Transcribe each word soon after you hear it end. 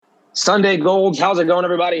Sunday Golds. How's it going,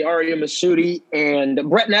 everybody? Aria Masudi and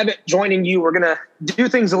Brett Nevitt joining you. We're going to do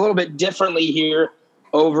things a little bit differently here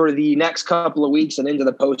over the next couple of weeks and into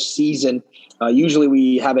the postseason. Usually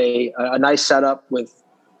we have a nice setup with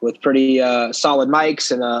pretty solid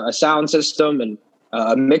mics and a sound system and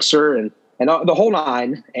a mixer and the whole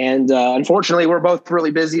nine. And unfortunately, we're both really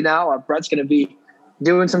busy now. Brett's going to be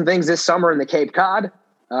doing some things this summer in the Cape Cod,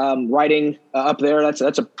 writing up there.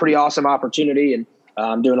 That's a pretty awesome opportunity. And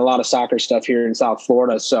I'm doing a lot of soccer stuff here in South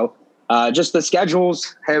Florida. So just the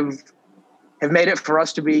schedules have made it for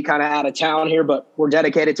us to be kind of out of town here, but we're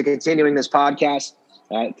dedicated to continuing this podcast.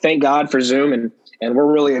 Thank God for Zoom. And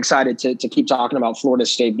we're really excited to keep talking about Florida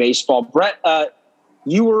State baseball. Brett,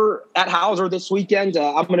 you were at Hauser this weekend.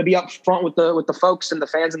 I'm going to be up front with the folks and the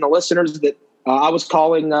fans and the listeners that I was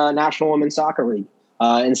calling National Women's Soccer League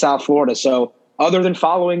in South Florida. So other than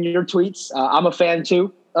following your tweets, I'm a fan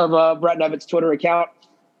too of Brett Nevitt's Twitter account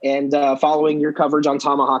and following your coverage on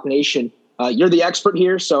Tomahawk Nation. You're the expert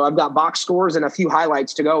here, so I've got box scores and a few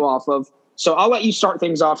highlights to go off of. So I'll let you start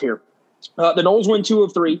things off here. The Noles win 2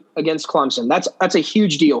 of 3 against Clemson. That's a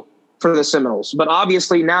huge deal for the Seminoles. But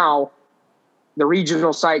obviously now the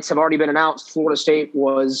regional sites have already been announced. Florida State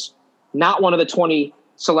was not one of the 20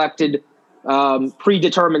 selected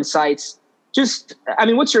predetermined sites.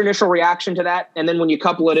 What's your initial reaction to that? And then when you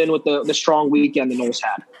couple it in with the strong weekend the Noles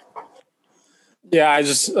had. Yeah,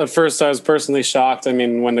 at first I was personally shocked. I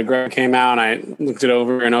mean, when the grade came out, I looked it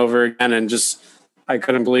over and over again and I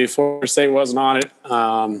couldn't believe Florida State wasn't on it.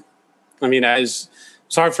 It's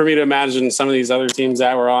hard for me to imagine some of these other teams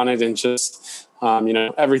that were on it and just,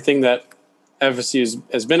 everything that FSU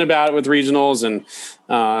has been about it with regionals and,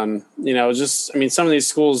 some of these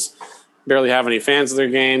schools barely have any fans of their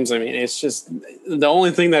games. I mean, it's just the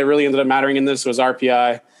only thing that really ended up mattering in this was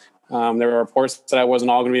RPI. There were reports that it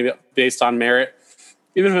wasn't all going to be based on merit.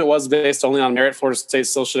 Even if it was based only on merit, Florida State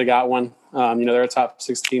still should have got one. They're a top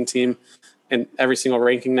 16 team in every single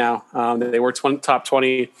ranking now. They were top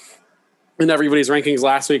 20 in everybody's rankings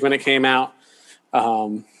last week when it came out.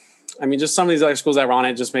 Just some of these other schools that were on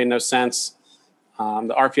it just made no sense.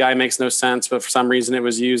 The RPI makes no sense, but for some reason it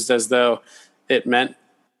was used as though it meant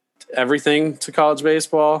everything to college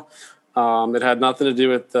baseball. It had nothing to do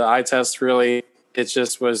with the eye test, really. It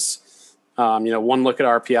just was, one look at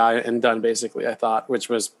RPI and done, basically, I thought, which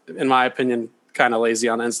was, in my opinion, kind of lazy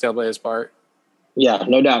on NCAA's part. Yeah,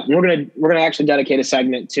 no doubt. We're gonna actually dedicate a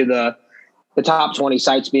segment to the top 20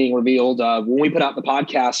 sites being revealed. When we put out the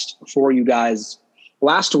podcast for you guys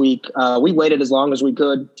last week, we waited as long as we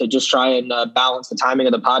could to just try and balance the timing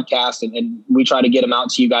of the podcast, and we try to get them out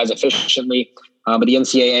to you guys efficiently. But the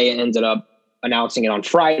NCAA ended up announcing it on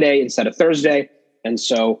Friday instead of Thursday, and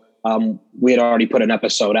so we had already put an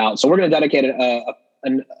episode out. So we're going to dedicate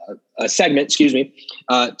a segment,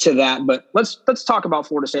 to that. But let's talk about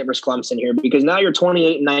Florida State versus Clemson here, because now you're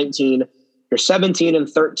 28-19, you're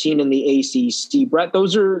 17-13 in the ACC. Brett,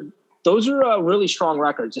 those are really strong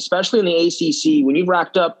records, especially in the ACC when you've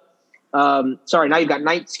racked up. Now you've got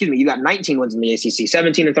 19 wins in the ACC,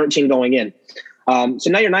 17-13 going in.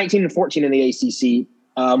 So now you're 19-14 in the ACC,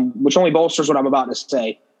 which only bolsters what I'm about to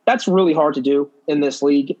say. That's really hard to do in this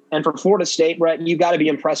league. And for Florida State, Brett, you've got to be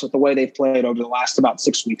impressed with the way they've played over the last about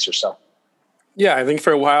 6 weeks or so. Yeah, I think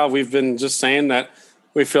for a while we've been just saying that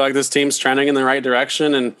we feel like this team's trending in the right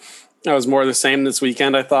direction. And it was more of the same this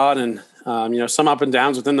weekend, I thought. And, some up and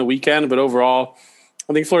downs within the weekend. But overall,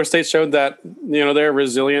 I think Florida State showed that, they're a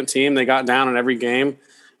resilient team. They got down in every game.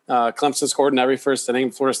 Clemson scored in every first inning.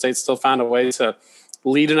 Florida State still found a way to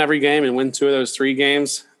lead in every game and win 2 of those 3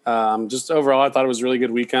 games. Just overall, I thought it was a really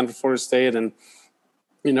good weekend for Florida State and,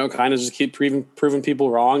 kind of just keep proving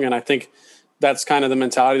people wrong. And I think that's kind of the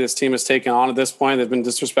mentality this team has taken on at this point. They've been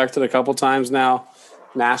disrespected a couple times now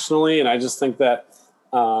nationally. And I just think that,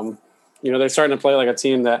 they're starting to play like a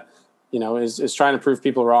team that, is trying to prove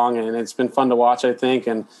people wrong. And it's been fun to watch, I think.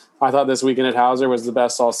 And I thought this weekend at Hauser was the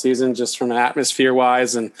best all season, just from an atmosphere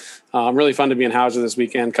wise, and really fun to be in Hauser this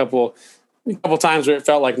weekend. Couple times where it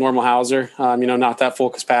felt like normal Hauser, not that full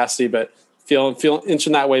capacity, but feel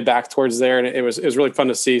inching that way back towards there. And it was really fun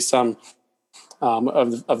to see some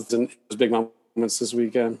of those big moments this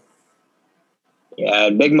weekend. Yeah,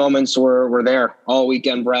 big moments were there all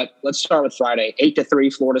weekend, Brett. Let's start with Friday.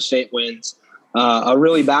 8-3, Florida State wins. A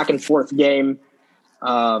really back and forth game. The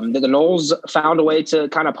Noles found a way to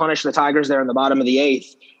kind of punish the Tigers there in the bottom of the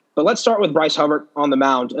 8th. But let's start with Bryce Hubbard on the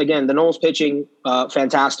mound. Again, the Noles pitching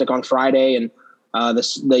fantastic on Friday, and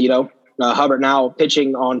Hubbard now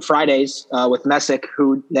pitching on Fridays with Messick,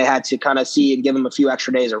 who they had to kind of see and give him a few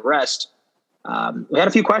extra days of rest. We had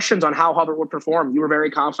a few questions on how Hubbard would perform. You were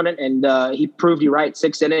very confident, and he proved you right.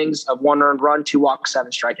 6 innings of 1 earned run, 2 walks,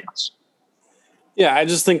 7 strikeouts. Yeah, I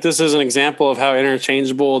just think this is an example of how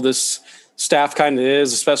interchangeable this staff kind of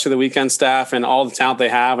is, especially the weekend staff and all the talent they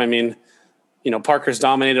have. I mean, Parker's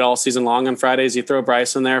dominated all season long on Fridays. You throw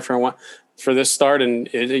Bryce in there for this start, and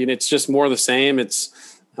it's just more of the same.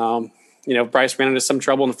 It's, Bryce ran into some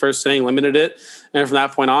trouble in the first inning, limited it. And from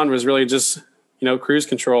that point on was really just, cruise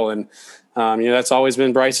control. And, that's always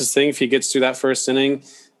been Bryce's thing. If he gets through that first inning,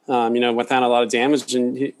 without a lot of damage,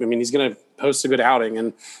 and he's going to post a good outing.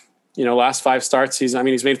 And, last 5 starts, he's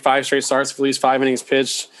made 5 straight starts with at least 5 innings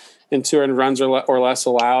pitched and 2 earned runs or less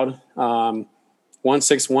allowed.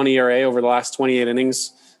 1.61 ERA over the last 28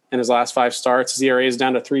 innings in his last 5 starts. His ERA is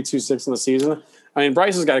down to 3.26 in the season.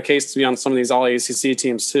 Bryce has got a case to be on some of these all ACC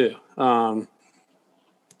teams too.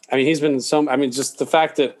 He's been just the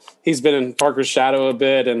fact that he's been in Parker's shadow a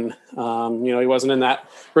bit, and he wasn't in that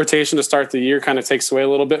rotation to start the year kind of takes away a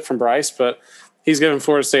little bit from Bryce, but he's given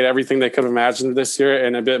Florida State everything they could have imagined this year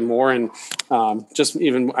and a bit more. And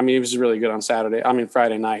he was really good on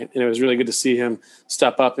Friday night. And it was really good to see him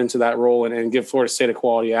step up into that role and give Florida State a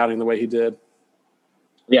quality outing the way he did.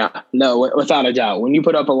 Yeah, no, without a doubt. When you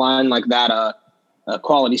put up a line like that, a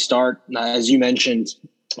quality start, as you mentioned,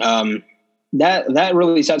 that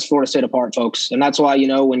really sets Florida State apart, folks. And that's why,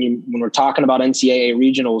 when we're talking about NCAA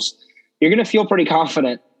regionals, you're going to feel pretty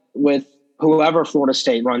confident with whoever Florida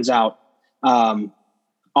State runs out on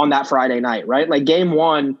that Friday night, right? Like game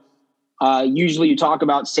 1, usually you talk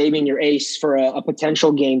about saving your ace for a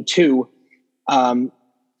potential game 2. And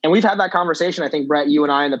we've had that conversation, I think, Brett, you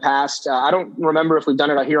and I in the past. I don't remember if we've done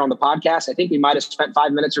it out here on the podcast. I think we might have spent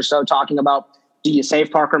 5 minutes or so talking about, do you save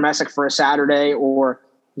Parker Messick for a Saturday or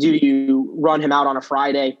do you run him out on a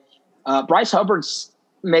Friday? Bryce Hubbard's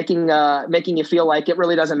making you feel like it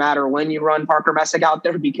really doesn't matter when you run Parker Messick out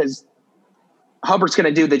there because Hubbard's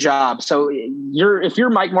going to do the job. So if you're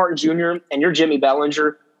Mike Martin Jr. and you're Jimmy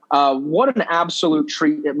Bellinger, what an absolute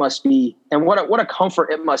treat it must be, and what a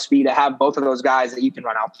comfort it must be to have both of those guys that you can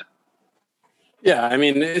run out there. Yeah,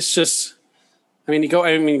 it's just, going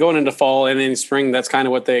into fall and in spring, that's kind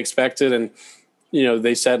of what they expected, and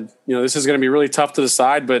they said, this is going to be really tough to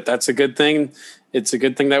decide, but that's a good thing. It's a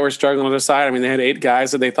good thing that we're struggling to decide. They had 8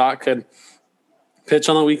 guys that they thought could pitch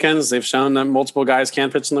on the weekends. They've shown that multiple guys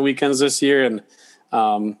can pitch on the weekends this year. And,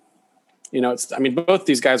 both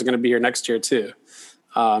these guys are going to be here next year too.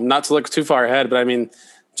 Not to look too far ahead, but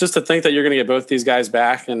just to think that you're going to get both these guys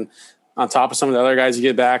back and on top of some of the other guys you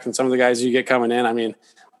get back and some of the guys you get coming in.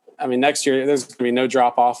 Next year there's going to be no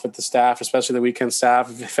drop off with the staff, especially the weekend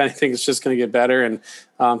staff. If anything, it's just going to get better. And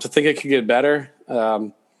to think it could get better,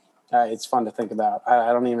 it's fun to think about.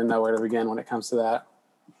 I don't even know where to begin when it comes to that.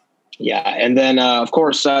 Yeah, and then, of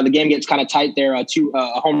course, the game gets kind of tight there. A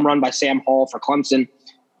home run by Sam Hall for Clemson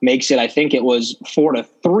makes it, I think it was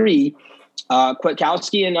 4-3.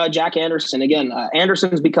 Kwiatkowski and Jack Anderson. Again,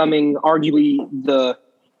 Anderson's becoming arguably the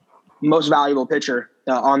most valuable pitcher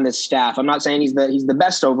on this staff. I'm not saying he's the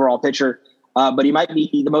best overall pitcher, but he might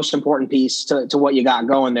be the most important piece to what you got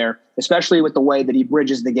going there, especially with the way that he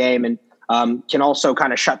bridges the game and can also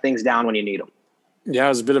kind of shut things down when you need him. Yeah, it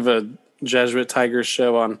was a bit of a Jesuit Tigers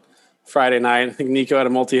show on Friday night. I think Nico had a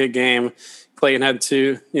multi-hit game. Clayton had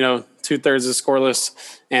 2/3 is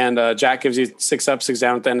scoreless, and Jack gives you 6 up, 6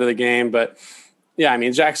 down at the end of the game. But yeah,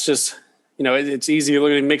 Jack's just, it's easy.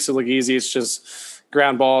 Look at him, makes it look easy. It's just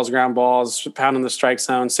ground balls, pounding the strike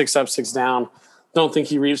zone, 6 up, 6 down. Don't think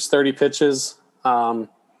he reached 30 pitches. I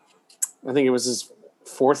think it was his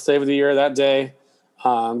 4th save of the year that day.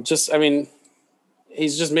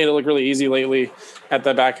 He's just made it look really easy lately at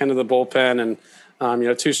the back end of the bullpen, and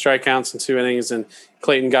 2 strikeouts in 2 innings, and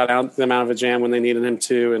Clayton got them out of a jam when they needed him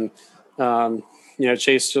to. And,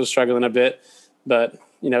 Chase still struggling a bit, but,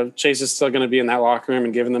 Chase is still going to be in that locker room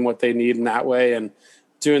and giving them what they need in that way and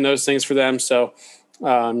doing those things for them. So,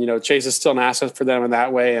 Chase is still an asset for them in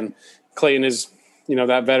that way. And Clayton is,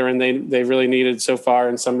 that veteran they really needed so far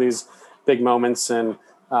in some of these big moments. And,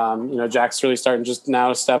 Jack's really starting just now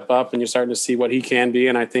to step up, and you're starting to see what he can be.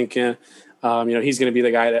 And I think, he's going to be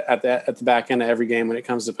the guy at the back end of every game when it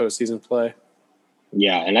comes to postseason play.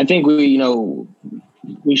 Yeah, and I think we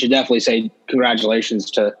should definitely say congratulations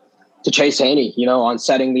to Chase Haney, on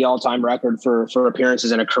setting the all-time record for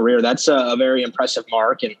appearances in a career. That's a very impressive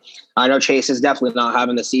mark, and I know Chase is definitely not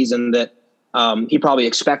having the season that he probably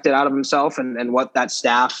expected out of himself, and what that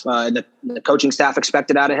staff, the coaching staff,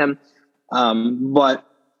 expected out of him. But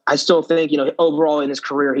I still think, overall in his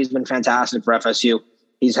career, he's been fantastic for FSU.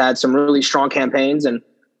 He's had some really strong campaigns, and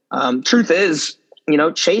truth is,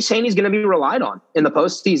 Chase Haney's going to be relied on in the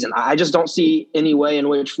postseason. I just don't see any way in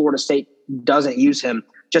which Florida State doesn't use him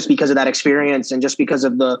just because of that experience and just because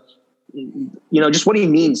of the, just what he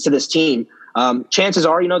means to this team. Chances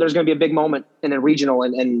are, there's going to be a big moment in a regional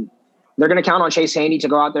and they're going to count on Chase Haney to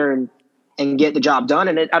go out there and get the job done.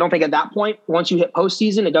 And I don't think at that point, once you hit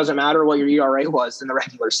postseason, it doesn't matter what your ERA was in the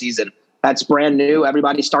regular season. That's brand new.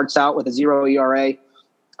 Everybody starts out with a 0 ERA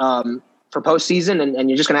for postseason, and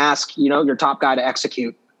you're just going to ask, your top guy to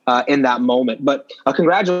execute in that moment. But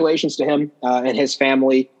congratulations to him and his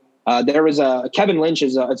family. There was Kevin Lynch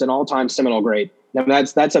it's an all-time Seminole grade. I mean,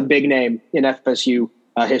 that's a big name in FSU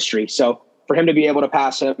history. So for him to be able to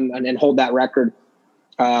pass him and hold that record,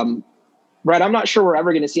 Brett, I'm not sure we're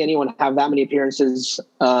ever going to see anyone have that many appearances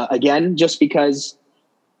again, just because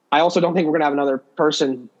I also don't think we're going to have another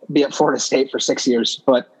person be at Florida State for 6 years.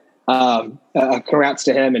 But congrats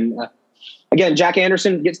to him. And again, Jack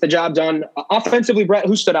Anderson gets the job done. Offensively, Brett,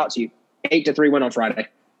 who stood out to you? 8-3 win on Friday.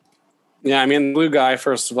 Yeah, I mean, blue guy,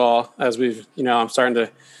 first of all, as we've, I'm starting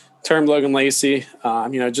to term Logan Lacey,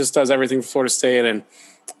 just does everything for Florida State and,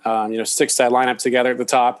 sticks that lineup together at the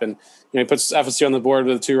top. And, he puts FSU on the board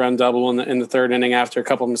with a 2-run double in the third inning after a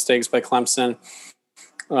couple of mistakes by Clemson.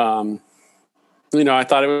 I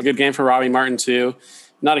thought it was a good game for Robbie Martin too.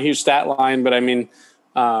 Not a huge stat line, but I mean,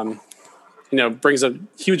 brings a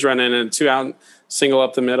huge run in and a 2-out single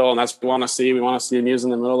up the middle, and that's what we want to see. We want to see him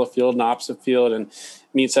using the middle of the field and opposite field. And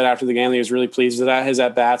Meat said after the game that he was really pleased with that, his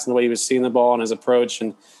at-bats and the way he was seeing the ball and his approach.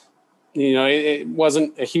 And, it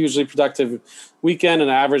wasn't a hugely productive weekend, and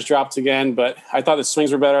the average dropped again, but I thought the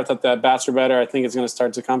swings were better. I thought the at-bats were better. I think it's going to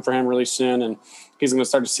start to come for him really soon, and he's going to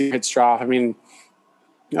start to see hits drop. I mean,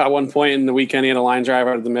 at one point in the weekend, he had a line drive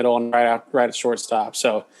out of the middle and right at shortstop.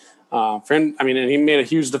 So for him, and he made a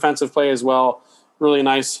huge defensive play as well. Really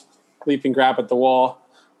nice leaping grab at the wall.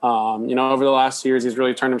 Over the last years, he's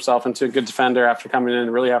really turned himself into a good defender after coming in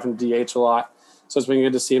and really having to DH a lot. So it's been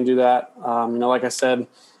good to see him do that. Like I said,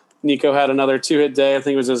 Nico had another 2-hit day. I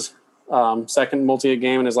think it was his second multi-hit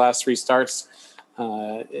game in his last 3 starts.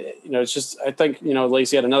 It's just, I think,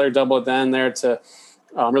 Lacey had another double at the end there to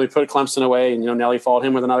really put Clemson away. And, Nelly followed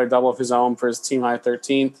him with another double of his own for his team high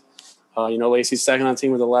 13th. Lacey's second on the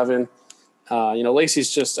team with 11.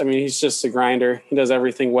 Lacey's just, he's just a grinder. He does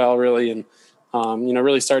everything well, really. And,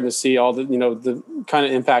 really starting to see all the, the kind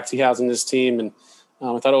of impact he has on this team. And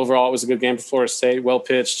I thought overall it was a good game for Florida State, well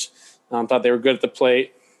pitched. Thought they were good at the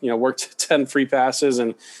plate, worked 10 free passes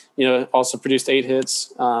and, also produced 8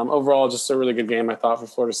 hits. Overall, just a really good game, I thought, for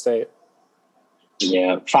Florida State.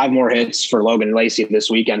 Yeah, 5 more hits for Logan Lacey this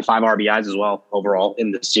weekend, 5 RBIs as well overall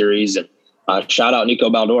in the series. And shout out Nico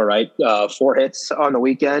Baldor, right? 4 hits on the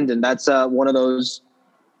weekend. And that's one of those,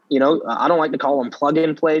 I don't like to call them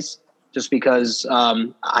plug-in plays just because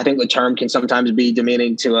I think the term can sometimes be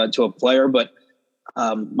demeaning to a player. But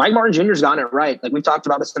Mike Martin Jr.'s gotten it right. Like we've talked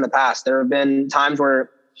about this in the past. There have been times where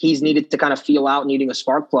he's needed to kind of feel out needing a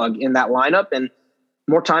spark plug in that lineup. And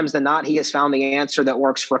more times than not, he has found the answer that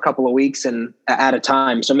works for a couple of weeks and at a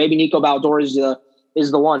time. So maybe Nico Baldor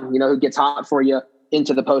is the one, who gets hot for you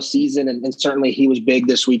into the postseason. And certainly he was big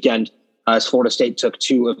this weekend as Florida State took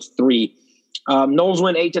 2 of 3. Noles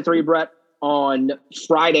win 8-3, Brett, on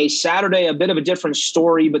Friday. Saturday, a bit of a different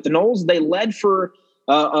story, but the Noles, they led for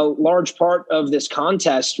a large part of this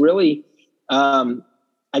contest. Really,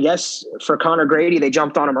 I guess for Connor Grady, they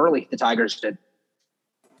jumped on him early. The Tigers did.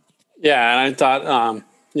 Yeah, and I thought,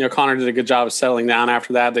 Connor did a good job of settling down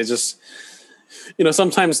after that. They just,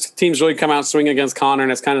 sometimes teams really come out swinging against Connor,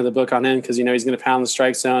 and it's kind of the book on him because, he's going to pound the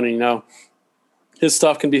strike zone, and, his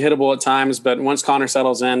stuff can be hittable at times. But once Connor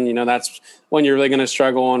settles in, that's when you're really going to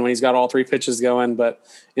struggle and when he's got all 3 pitches going. But,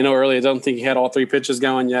 early, I don't think he had all 3 pitches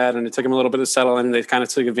going yet, and it took him a little bit to settle in, and they kind of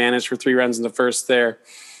took advantage for 3 runs in the first there.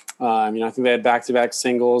 I think they had back-to-back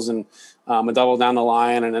singles and a double down the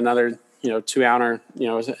line and another, 2-outer,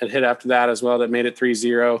 a hit after that as well that made it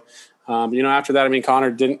 3-0. After that,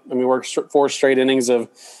 Connor worked 4 straight innings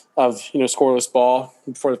of scoreless ball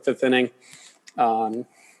before the 5th inning.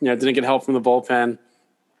 Didn't get help from the bullpen.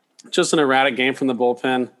 Just an erratic game from the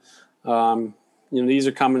bullpen. These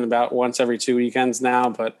are coming about once every 2 weekends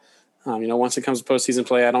now, but once it comes to postseason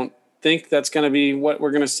play, I don't think that's going to be what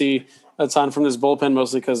we're going to see a ton from this bullpen,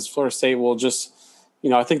 mostly because Florida State will just,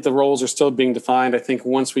 I think the roles are still being defined. I think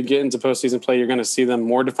once we get into postseason play, you're going to see them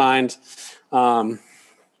more defined. Hunter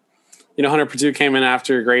Purdue came in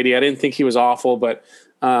after Grady. I didn't think he was awful, but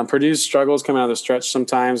Purdue's struggles coming out of the stretch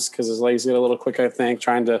sometimes because his legs get a little quick, I think,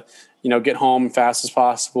 trying to, get home fast as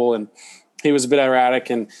possible. And he was a bit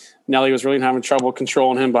erratic, and Nelly was really having trouble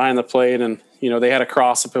controlling him behind the plate. And, they had a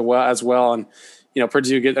cross up as well. And,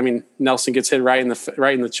 Nelson gets hit right in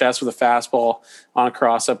the chest with a fastball on a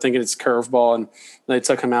cross up, thinking it's a curveball, and they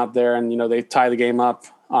took him out there, and they tie the game up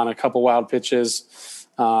on a couple wild pitches.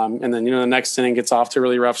 And then the next inning gets off to a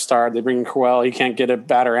really rough start. They bring in Crowell, he can't get a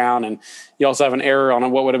bat around, and you also have an error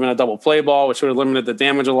on what would have been a double play ball, which would have limited the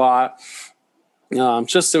damage a lot. It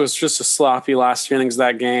was just a sloppy last few innings of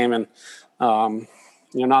that game, and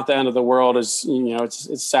not the end of the world. It's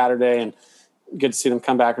Saturday, and good to see them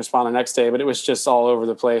come back and respond the next day, but it was just all over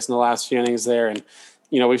the place in the last few innings there. And,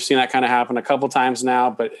 we've seen that kind of happen a couple times now,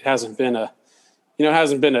 but it hasn't been a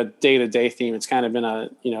day-to-day theme. It's kind of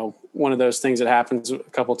been one of those things that happens a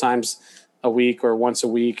couple times a week or once a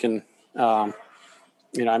week. And,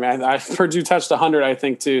 Purdue touched 100, I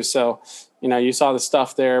think too. So, you saw the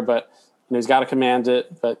stuff there, but he's got to command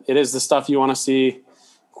it, but it is the stuff you want to see.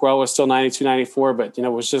 Quell was still 92, 94, but,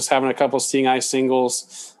 was just having a couple seeing eye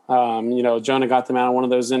singles. Jonah got them out of one of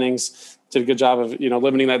those innings, did a good job of,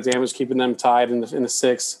 limiting that damage, keeping them tied in the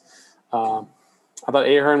sixth. I thought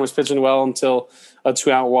Ahern was pitching well until a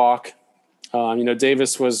 2-out walk.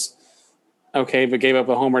 Davis was okay, but gave up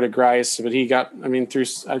a homer to Grice, but he got,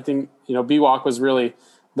 B-Walk was really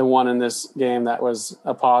the one in this game that was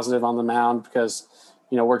a positive on the mound because,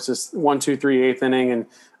 works this 1, 2, 3, 8th inning and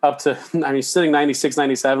up to, sitting 96,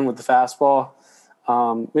 97 with the fastball.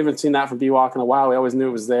 We haven't seen that from B-Walk in a while. We always knew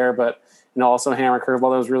it was there, but, also hammer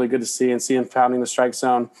curveball, that was really good to see, and see him pounding the strike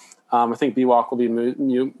zone. I think B-Walk will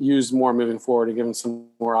be used more moving forward and given some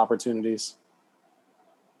more opportunities.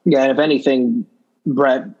 Yeah, and if anything,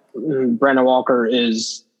 Brandon Walker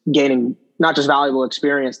is gaining not just valuable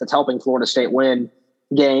experience that's helping Florida State win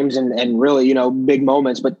games and really, big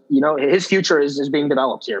moments, but, his future is being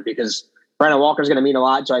developed here because Brandon Walker is going to mean a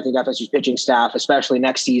lot to, I think, FSU's pitching staff, especially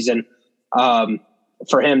next season.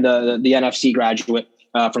 For him, the NFC graduate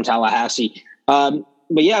from Tallahassee.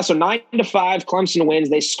 But yeah, so 9-5, Clemson wins.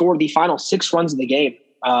 They scored the final 6 runs of the game,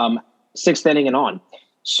 6th inning and on.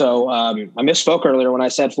 So I misspoke earlier when I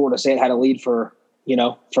said Florida State had a lead for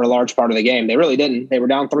a large part of the game. They really didn't. They were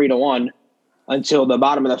down 3-1 until the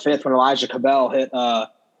bottom of the 5th when Elijah Cabell hit a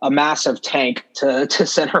massive tank to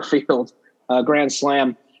center field, grand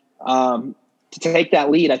slam, to take that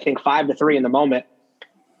lead. I think 5-3 in the moment.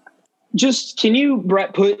 Just can you,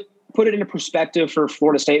 Brett, put it into perspective for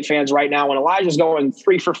Florida State fans right now when Elijah's going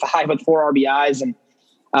 3 for 5 with 4 RBIs,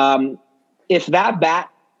 and if that bat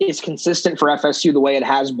is consistent for FSU the way it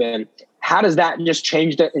has been, how does that just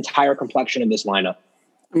change the entire complexion of this lineup?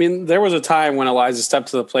 There was a time when Elijah stepped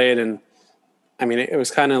to the plate, and it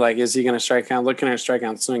was kind of like, is he going to strike out? Looking at a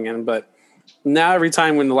strikeout swinging, but now every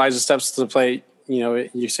time when Elijah steps to the plate,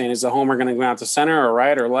 you're saying, is the homer going to go out to center or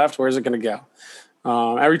right or left? Where's it going to go?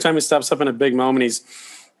 Every time he steps up in a big moment, he's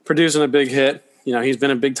producing a big hit. He's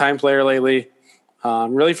been a big time player lately.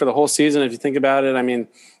 Really for the whole season, if you think about it,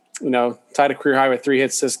 tied a career high with 3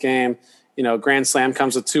 hits this game. Grand slam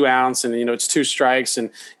comes with 2 outs and, it's 2 strikes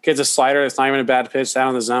and gets a slider that's not even a bad pitch down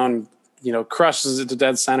in the zone, crushes it to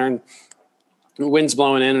dead center and wind's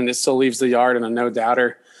blowing in and it still leaves the yard in a no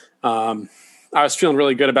doubter. I was feeling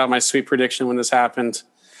really good about my sweep prediction when this happened.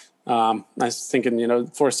 I was thinking,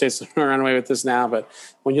 Florida State's going to run away with this now, but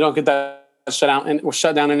when you don't get that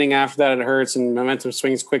shutdown inning after that, it hurts and momentum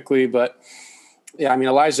swings quickly. But yeah,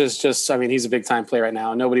 Elijah's just, he's a big time player right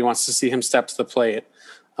now. Nobody wants to see him step to the plate.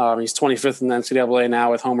 He's 25th in the NCAA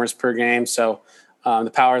now with homers per game. So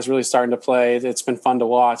the power is really starting to play. It's been fun to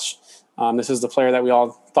watch. This is the player that we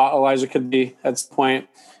all thought Elijah could be at this point.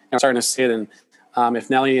 I'm starting to see it. And if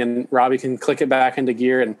Nelly and Robbie can click it back into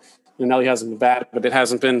gear, and Nelly hasn't been bad, but it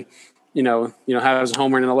hasn't been, has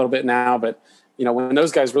homering in a little bit now. But, when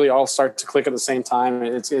those guys really all start to click at the same time,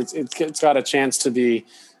 it's got a chance to be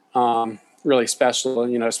really special,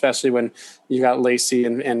 especially when you got Lacey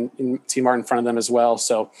and T. Martin in front of them as well.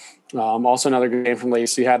 So also another good game from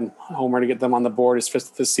Lacey. Had a homer to get them on the board, his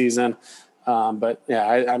 5th this season. But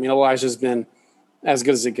yeah, Elijah's been as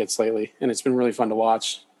good as it gets lately, and it's been really fun to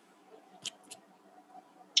watch.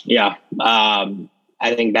 Yeah.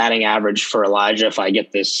 I think batting average for Elijah, if I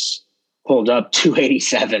get this pulled up,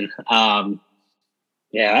 287.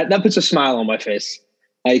 Yeah, that puts a smile on my face.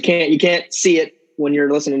 You can't see it when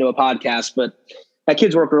you're listening to a podcast, but that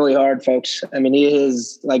kid's worked really hard, folks. He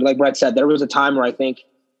is, like Brett said, there was a time where I think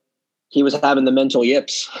he was having the mental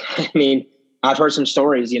yips. I've heard some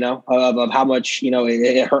stories, of how much,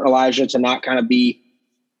 it hurt Elijah to not kind of be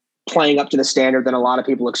playing up to the standard that a lot of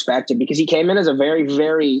people expected, because he came in as a very,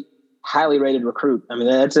 very highly rated recruit.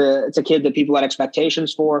 It's a kid that people had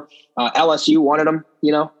expectations for. LSU wanted him,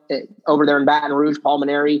 over there in Baton Rouge. Paul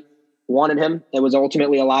Maneri wanted him. It was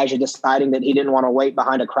ultimately Elijah deciding that he didn't want to wait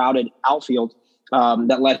behind a crowded outfield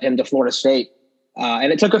that led him to Florida State.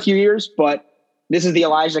 And it took a few years, but this is the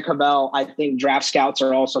Elijah Cabell I think draft scouts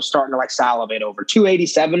are also starting to like salivate over.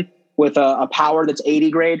 287 with a power that's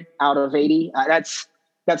 80 grade out of 80. That's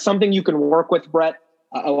something you can work with, Brett.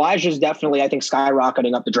 Elijah's definitely, I think,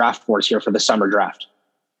 skyrocketing up the draft boards here for the summer draft.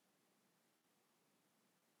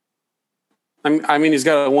 I mean, he's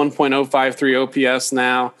got a 1.053 OPS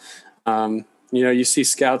now. You see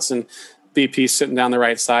scouts and BP sitting down the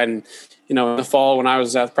right side. And, in the fall when I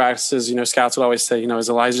was at practices, scouts would always say, is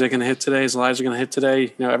Elijah going to hit today? Is Elijah going to hit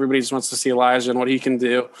today? Everybody just wants to see Elijah and what he can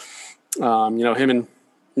do. Him and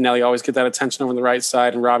Nelly always get that attention over the right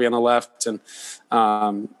side and Robbie on the left. And,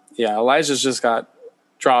 Elijah's just got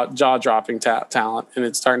jaw-dropping talent, and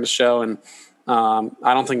it's starting to show. And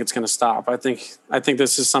I don't think it's going to stop. I think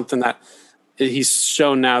this is something that he's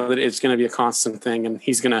shown now that it's going to be a constant thing, and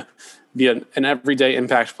he's going to be an everyday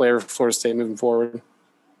impact player for Florida State moving forward.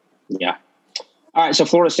 Yeah. All right. So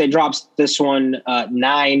Florida State drops this one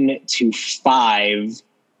 9-5.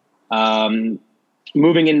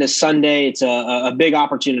 Moving into Sunday, it's a big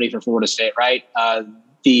opportunity for Florida State, right?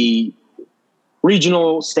 The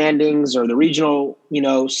regional standings or the regional,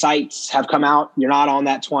 sites have come out. You're not on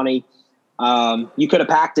that 20. You could have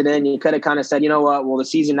packed it in. You could have kind of said, you know what? Well, the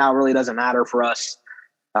season now really doesn't matter for us.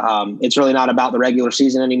 It's really not about the regular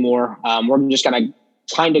season anymore. We're just going to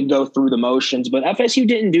kind of go through the motions. But FSU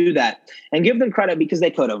didn't do that. And give them credit because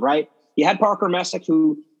they could have, right? You had Parker Messick,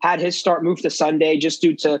 who had his start moved to Sunday just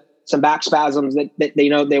due to some back spasms that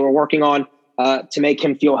they were working on to make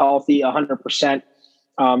him feel healthy 100%.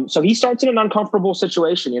 So he starts in an uncomfortable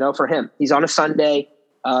situation, for him. He's on a Sunday.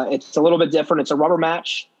 It's a little bit different. It's a rubber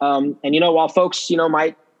match. And, while folks,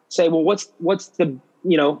 might say, well, what's the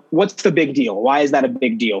big deal? Why is that a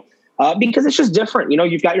big deal? Because it's just different.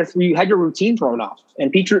 You had your routine thrown off,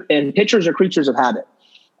 and pitchers are creatures of habit.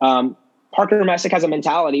 Parker Messick has a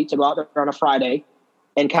mentality to go out there on a Friday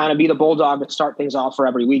and kind of be the bulldog to start things off for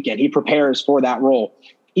every weekend. He prepares for that role.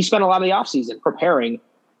 He spent a lot of the offseason preparing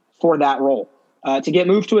for that role. To get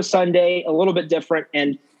moved to a Sunday, a little bit different.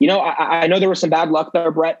 And, I know there was some bad luck there,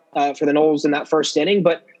 Brett, for the Noles in that first inning,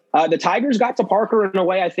 but the Tigers got to Parker in a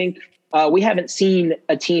way I think we haven't seen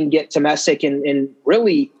a team get to Messick in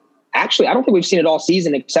really, actually, I don't think we've seen it all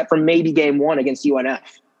season except for maybe game one against UNF.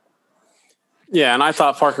 Yeah, and I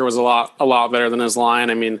thought Parker was a lot better than his line.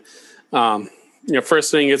 I mean,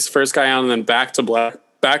 first inning gets the first guy out, and then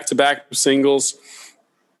back-to-back singles.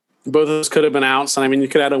 Both of those could have been outs. And I mean, you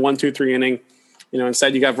could have had a 1-2-3 inning.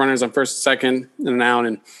 Instead you got runners on first and second and an out,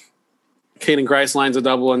 and Caden Grice lines a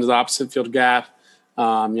double into the opposite field gap.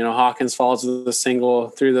 Hawkins falls to the single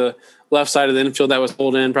through the left side of the infield that was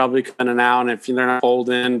pulled in, probably could have been an out, and if they're not pulled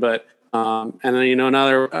in, but and then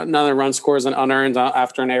another run scores an unearned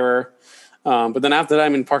after an error. But then after that, I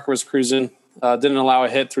mean, Parker was cruising, didn't allow a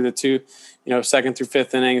hit through the two, second through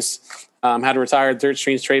fifth innings. Had a retired third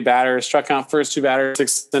string straight batter, struck out first two batters,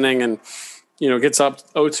 sixth inning, and gets up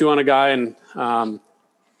 0-2 on a guy, and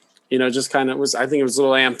just kind of was, I think it was a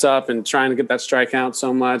little amped up and trying to get that strikeout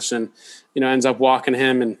so much, and ends up walking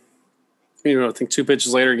him, and I think 2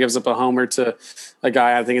 pitches later gives up a homer to a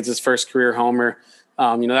guy. I think it's his first career homer.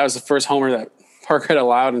 That was the first homer that Parker had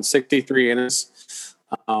allowed in 63 innings.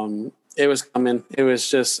 It was coming. It was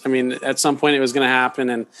just, I mean, at some point it was going to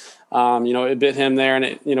happen, and it bit him there, and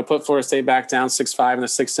it put Florida State back down 6-5 in the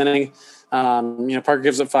sixth inning. Parker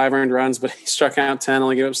gives up 5 earned runs, but he struck out 10,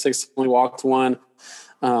 only gave up 6, only walked 1.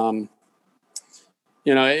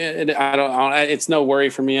 It's no worry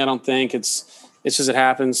for me. I don't think it's just, it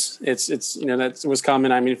happens. It's that was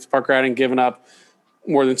coming. I mean, if Parker hadn't given up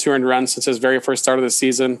more than 2 earned runs since his very first start of the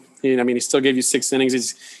season, he still gave you 6 innings.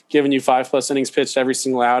 He's given you 5+ innings pitched every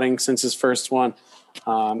single outing since his first one.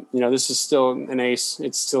 This is still an ace.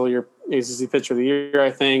 It's still your ACC pitcher of the year,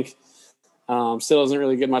 I think. Still doesn't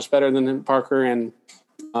really get much better than Parker, and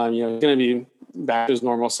going to be back to his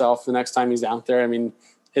normal self the next time he's out there. I mean,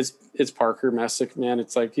 it's Parker Messick, man.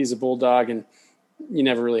 It's like he's a bulldog, and you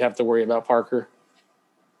never really have to worry about Parker.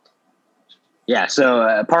 Yeah,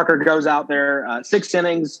 so Parker goes out there, 6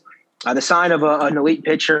 innings. The sign of an elite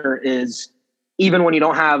pitcher is even when you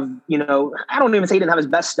don't have, I don't even say he didn't have his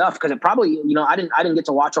best stuff, because it probably, I didn't get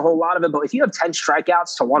to watch a whole lot of it, but if you have 10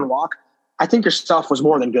 strikeouts to 1 walk, I think your stuff was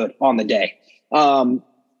more than good on the day.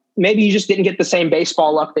 Maybe you just didn't get the same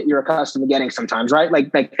baseball luck that you're accustomed to getting sometimes, right?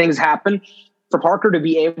 Like things happen. For Parker to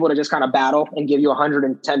be able to just kind of battle and give you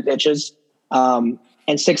 110 pitches and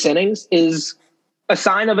 6 innings is a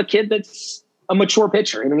sign of a kid that's a mature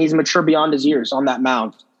pitcher. I mean, he's mature beyond his years on that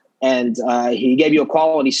mound. And he gave you a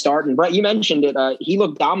quality start. And Brett, you mentioned it. He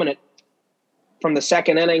looked dominant from the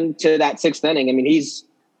second inning to that 6th inning. I mean, he's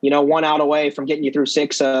one out away from getting you through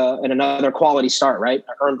 6 and another quality start, right?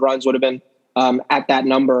 Earned runs would have been at that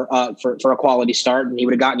number for a quality start, and he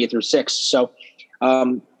would have gotten you through 6. So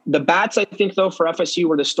the bats, I think, though, for FSU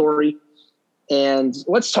were the story. And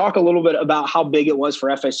let's talk a little bit about how big it was for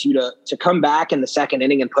FSU to come back in the second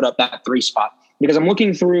inning and put up that 3 spot. Because I'm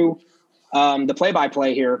looking through the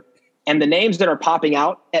play-by-play here, and the names that are popping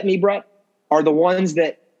out at me, Brett, are the ones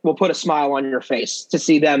that will put a smile on your face to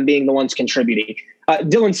see them being the ones contributing.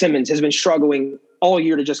 Dylan Simmons has been struggling all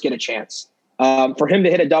year to just get a chance. For him to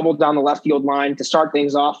hit a double down the left field line to start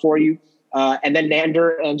things off for you, and then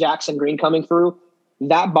Nander and Jackson Green coming through,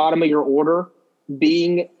 that bottom of your order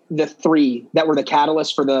being the 3 that were the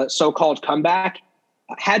catalyst for the so-called comeback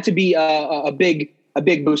had to be a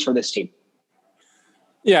big boost for this team.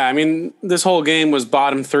 Yeah, I mean, this whole game was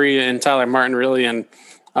bottom 3 and Tyler Martin, really, and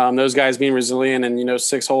those guys being resilient. And,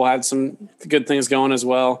 6 hole had some good things going as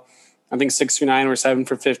well. I think 6 through 9 were 7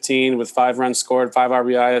 for 15 with 5 runs scored, 5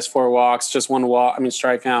 RBIs, 4 walks, just 1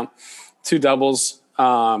 strike count, 2 doubles.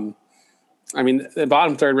 The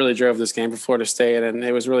bottom third really drove this game for Florida State, and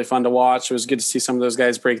it was really fun to watch. It was good to see some of those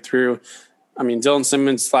guys break through. Dylan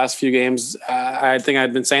Simmons' last few games, I think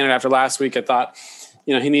I'd been saying it after last week. I thought,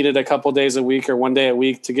 he needed a couple days a week or 1 day a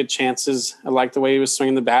week to get chances. I liked the way he was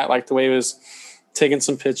swinging the bat, liked the way he was taking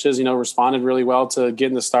some pitches, responded really well to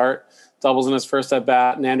getting the start. Doubles in his first at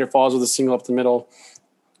bat. Nander falls with a single up the middle.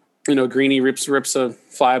 Greeny rips a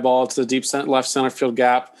fly ball to the deep left center field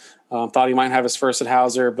gap. Thought he might have his first at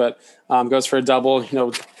Hauser, but goes for a double,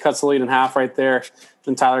 cuts the lead in half right there.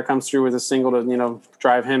 Then Tyler comes through with a single to,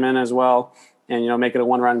 drive him in as well and, make it a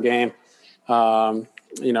 1-run game.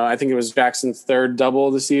 I think it was Jackson's 3rd double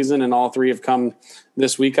of the season, and all 3 have come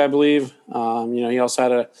this week, I believe. He also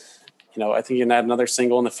had I think he had another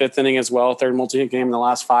single in the 5th inning as well, 3rd multi-hit game in the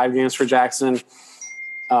last 5 games for Jackson.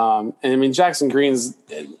 Jackson Green's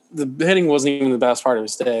 – the hitting wasn't even the best part of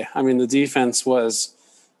his day. The defense was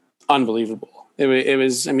unbelievable. It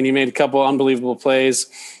was – he made a couple unbelievable plays,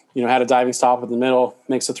 had a diving stop in the middle,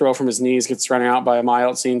 makes a throw from his knees, gets running out by a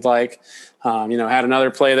mile, it seemed like. Had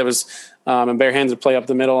another play that was a barehanded play up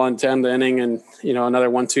the middle and to end the inning, and, another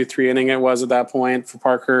 1-2-3 inning it was at that point for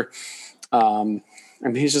Parker.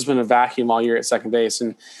 He's just been a vacuum all year at second base,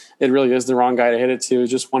 and it really is the wrong guy to hit it to.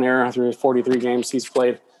 Just 1 error through 43 games he's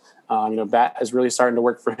played. Bat is really starting to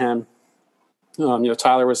work for him.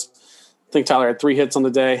 Tyler had 3 hits on the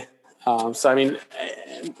day.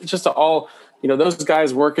 Just all, those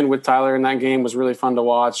guys working with Tyler in that game was really fun to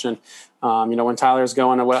watch. And, when Tyler's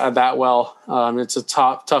going that well, it's a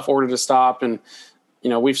tough order to stop. And,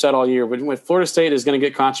 we've said all year, when Florida State is going to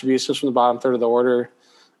get contributions from the bottom third of the order,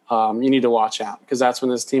 you need to watch out, because that's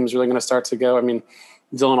when this team is really going to start to go.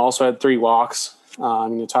 Dylan also had 3 walks.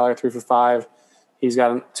 Tyler 3 for 5. He's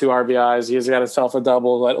got 2 RBIs. He's got himself a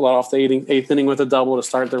double, let off the 8th inning with a double to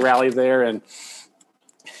start the rally there. And,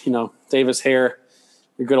 Davis Hare,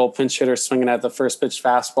 your good old pinch hitter, swinging at the first pitch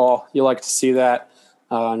fastball. You like to see that.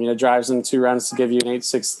 Drives in 2 runs to give you an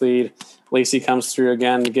 8-6 lead. Lacey comes through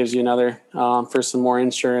again, gives you another for some more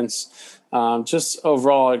insurance. Just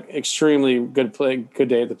overall, extremely good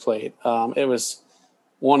day at the plate. It was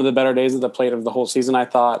one of the better days at the plate of the whole season, I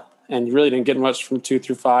thought, and you really didn't get much from 2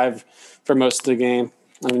 through 5 for most of the game.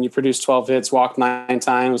 You produced 12 hits, walked 9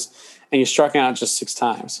 times, and you struck out just 6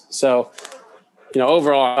 times. So,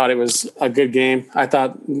 overall, I thought it was a good game. I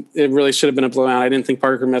thought it really should have been a blowout. I didn't think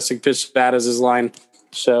Parker Messick pitched as bad as his line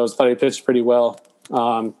shows. Thought he pitched pretty well.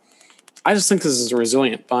 I just think this is a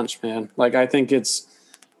resilient bunch, man. I think it's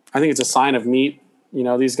a sign of meat.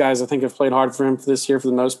 These guys I think have played hard for him for this year for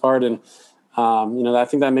the most part, and I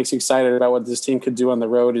think that makes you excited about what this team could do on the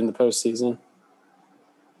road in the postseason.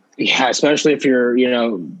 Yeah, especially if you're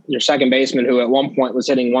your second baseman, who at one point was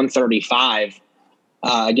hitting 135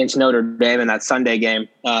 against Notre Dame in that Sunday game,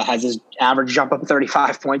 has his average jump up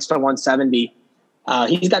 35 points to 170.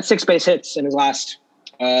 He's got 6 base hits in his last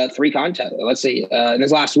 3 contests. Let's see, in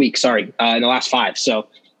his last week. Sorry, in the last 5. So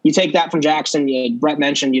you take that from Jackson. Brett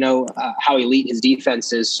mentioned, how elite his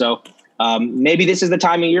defense is. So maybe this is the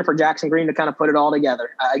time of year for Jackson Green to kind of put it all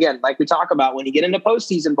together. Again, like we talk about, when you get into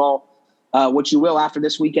postseason ball, which you will after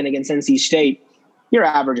this weekend against NC State, your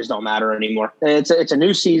averages don't matter anymore. It's a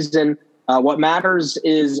new season. What matters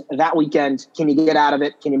is that weekend, can you get out of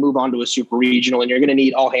it? Can you move on to a super regional? And you're going to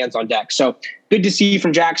need all hands on deck. So good to see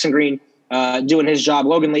from Jackson Green doing his job.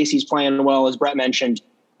 Logan Lacey's playing well, as Brett mentioned,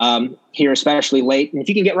 here, especially late. And if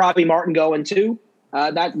you can get Robbie Martin going too,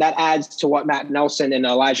 that adds to what Matt Nelson and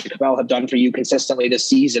Elijah Cabell have done for you consistently this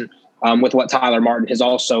season, with what Tyler Martin has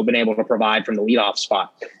also been able to provide from the leadoff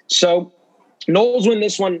spot. So Noles win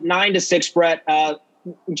this one 9-6, Brett.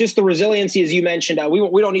 just the resiliency, as you mentioned,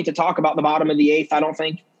 we don't need to talk about the bottom of the eighth, I don't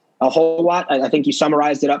think, a whole lot. I think you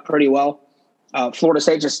summarized it up pretty well. Florida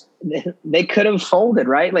State they could have folded,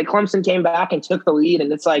 right? Like Clemson came back and took the lead,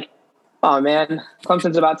 and it's like, oh man,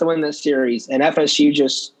 Clemson's about to win this series. And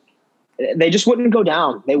FSU they just wouldn't go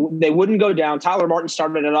down. They wouldn't go down. Tyler Martin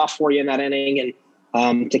started it off for you in that inning,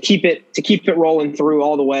 and to keep it rolling through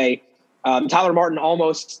all the way. Tyler Martin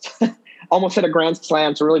almost hit a grand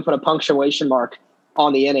slam to really put a punctuation mark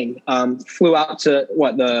on the inning. Flew out to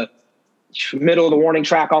the middle of the warning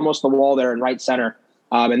track, almost the wall there in right center.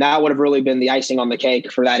 And that would have really been the icing on the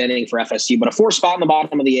cake for that inning for FSU. But a 4 spot in the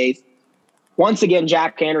bottom of the eighth. Once again,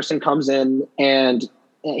 Jack Anderson comes in, and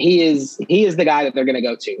he is the guy that they're going to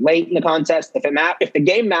go to late in the contest. If the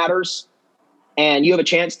game matters and you have a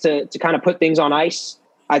chance to kind of put things on ice,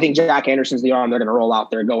 I think Jack Anderson's the arm they're going to roll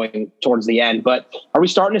out there going towards the end. But are we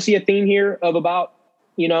starting to see a theme here of about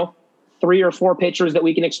 3 or 4 pitchers that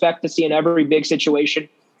we can expect to see in every big situation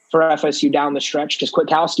for FSU down the stretch? Because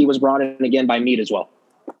Kwiatkowski was brought in again by Meade as well.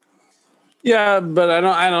 Yeah, but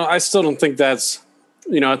I still don't think that's,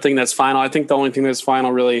 a thing that's final. I think the only thing that's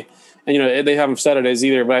final really, and, they haven't said it is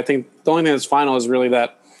either, but I think the only thing that's final is really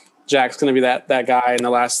that Jack's going to be that guy in the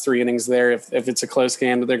last 3 innings there. If it's a close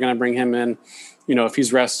game, that they're going to bring him in, if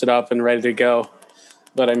he's rested up and ready to go.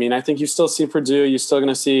 But, I think you still see Purdue. You're still going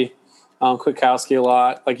to see Kwiatkowski a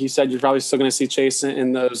lot. Like you said, you're probably still going to see Chase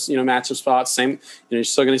in those, matchup spots. Same, you're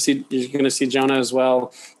still going to see Jonah as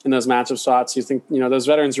well in those matchup spots. You think, those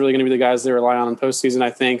veterans are really going to be the guys they rely on in postseason, I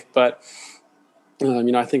think. But,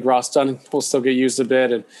 I think Ross Dunn will still get used a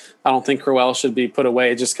bit. And I don't think Crowell should be put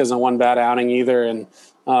away just because of one bad outing either. And,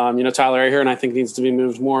 Tyler Ahern, I think, needs to be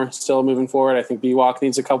moved more still moving forward. I think B-Walk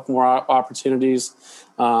needs a couple more opportunities.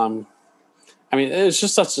 It's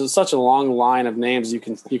just such a long line of names you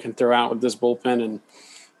can throw out with this bullpen,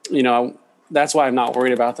 and that's why I'm not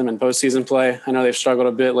worried about them in postseason play. I know they've struggled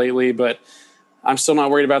a bit lately, but I'm still not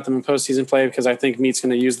worried about them in postseason play because I think Meade's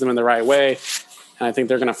going to use them in the right way, and I think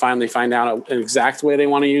they're going to finally find out an exact way they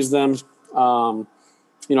want to use them. I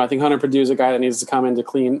think Hunter Purdue is a guy that needs to come into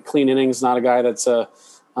clean innings, not a guy that's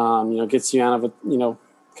gets you out of it.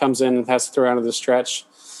 Comes in and has to throw out of the stretch.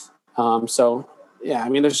 Yeah,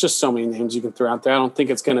 there's just so many names you can throw out there. I don't think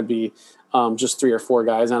it's going to be just 3 or 4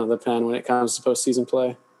 guys out of the pen when it comes to postseason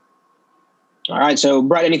play. All right, so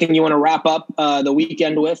Brett, anything you want to wrap up the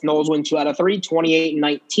weekend with? Noles win 2 out of 3,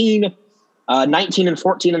 28-19,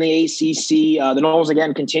 19-14 in the ACC. The Noles,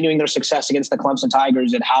 again, continuing their success against the Clemson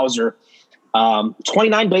Tigers at Hauser.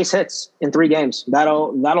 29 base hits in 3 games.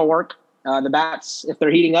 That'll work. The bats, if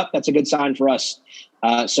they're heating up, that's a good sign for us.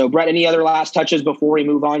 So, Brett, any other last touches before we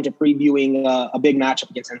move on to previewing a big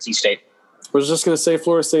matchup against NC State? I was just going to say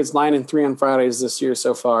Florida State's 9-3 on Fridays this year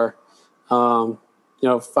so far. 5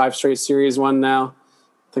 straight series won now.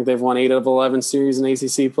 I think they've won 8 of 11 series in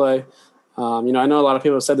ACC play. I know a lot of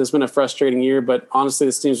people have said this has been a frustrating year, but honestly,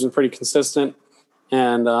 this team's been pretty consistent.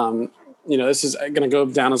 And, this is going to go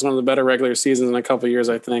down as one of the better regular seasons in a couple of years,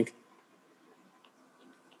 I think.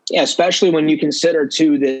 Yeah, especially when you consider,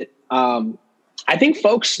 too, that I think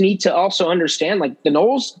folks need to also understand, like, the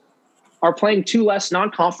Noles are playing 2 less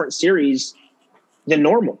non-conference series than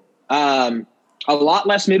normal. A lot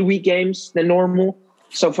less midweek games than normal.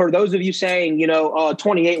 So for those of you saying,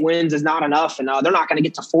 28 wins is not enough and they're not going to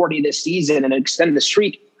get to 40 this season and extend the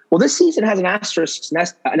streak. Well, this season has an asterisk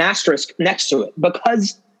next to it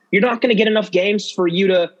because you're not going to get enough games for you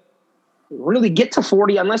to really get to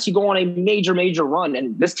 40 unless you go on a major, major run.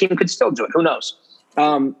 And this team could still do it. Who knows?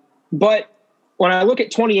 But when I look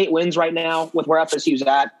at 28 wins right now with where FSU's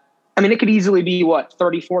at, it could easily be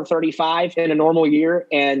 34, 35 in a normal year.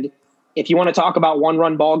 And if you want to talk about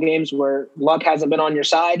 1-run ball games where luck hasn't been on your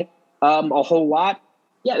side a whole lot,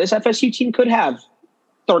 yeah, this FSU team could have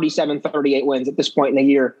 37, 38 wins at this point in the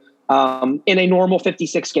year in a normal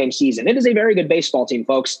 56-game season. It is a very good baseball team,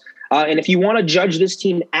 folks. And if you want to judge this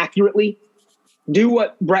team accurately, do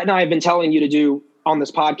what Brett and I have been telling you to do on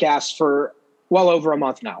this podcast for well over a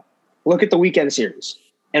month now. Look at the weekend series.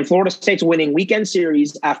 And Florida State's winning weekend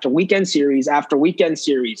series after weekend series after weekend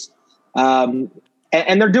series. And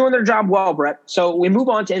they're doing their job well, Brett. So we move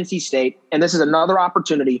on to NC State, and this is another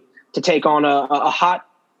opportunity to take on a hot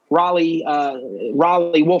Raleigh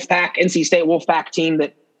Wolfpack, NC State Wolfpack team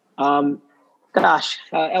that, Elliott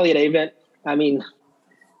Avent.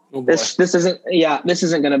 This isn't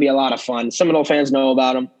going to be a lot of fun. Seminole fans know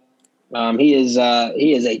about him. He is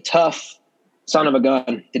a tough son of a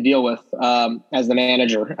gun to deal with as the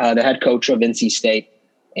manager, the head coach of NC State.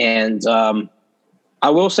 And I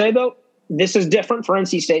will say, though, this is different for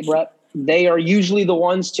NC State, Brett. They are usually the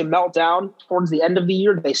ones to melt down towards the end of the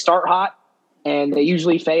year. They start hot, and they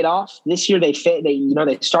usually fade off. This year they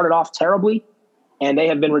started off terribly, and they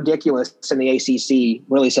have been ridiculous in the ACC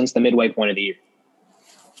really since the midway point of the year.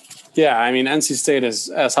 Yeah, I mean, NC State is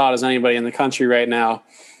as hot as anybody in the country right now.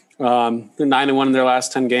 They're 9-1 in their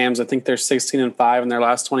last 10 games. I think they're 16-5 in their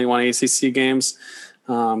last 21 ACC games.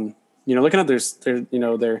 Looking at their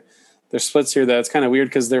splits here, that's kind of weird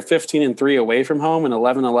because they're 15-3 away from home and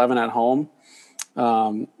 11-11 at home.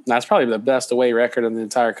 That's probably the best away record in the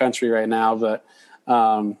entire country right now. But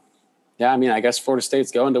I guess Florida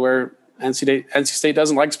State's going to where NC State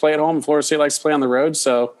doesn't like to play at home, and Florida State likes to play on the road.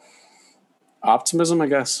 So optimism, I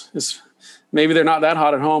guess, is maybe they're not that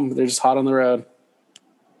hot at home, but they're just hot on the road.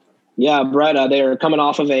 Yeah, Brett, they're coming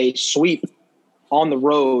off of a sweep on the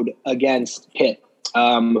road against Pitt,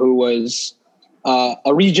 who was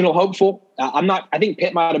a regional hopeful. I think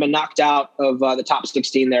Pitt might have been knocked out of the top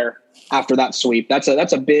 16 there after that sweep. That's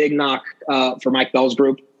a big knock for Mike Bell's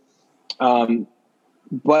group.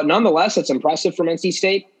 But nonetheless, it's impressive from NC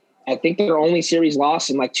State. I think their only series loss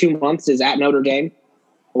in like 2 months is at Notre Dame,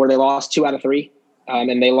 where they lost 2 out of 3.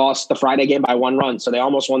 And they lost the Friday game by 1 run. So they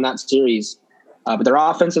almost won that series. But their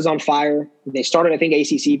offense is on fire. They started, I think,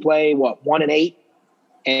 ACC play, 1-8.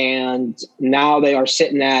 And now they are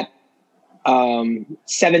sitting at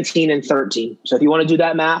 17-13. So if you want to do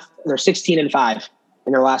that math, they're 16-5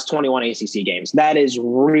 in their last 21 ACC games. That is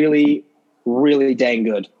really, really dang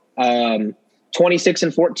good.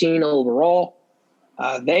 26-14 overall.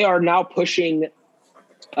 They are now pushing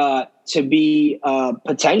to be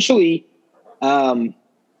potentially one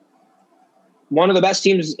of the best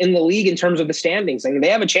teams in the league in terms of the standings. I mean, they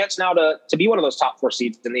have a chance now to be one of those top 4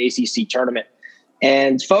 seeds in the ACC tournament.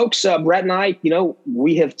 And folks, Brett and I,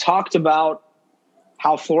 we have talked about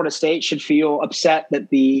how Florida State should feel upset that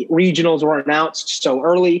the regionals were announced so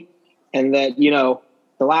early and that,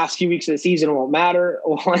 the last few weeks of the season won't matter.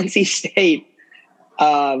 Well, NC State,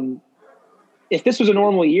 if this was a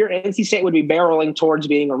normal year, NC State would be barreling towards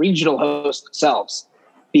being a regional host themselves,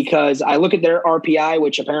 because I look at their RPI,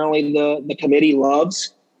 which apparently the committee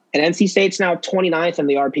loves, and NC State's now 29th in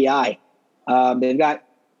the RPI. They've got,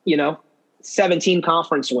 17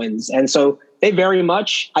 conference wins. And so they very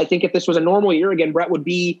much, I think if this was a normal year again, Brett, would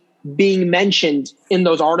be being mentioned in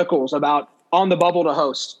those articles about on the bubble to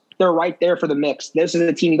host. They're right there for the mix. This is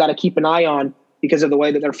a team you got to keep an eye on because of the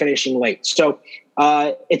way that they're finishing late. So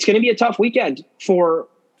it's going to be a tough weekend for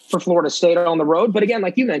Florida State on the road. But again,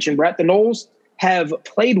 like you mentioned, Brett, the Noles have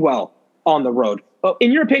played well on the road. But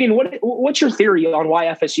in your opinion, what's your theory on why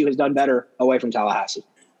FSU has done better away from Tallahassee?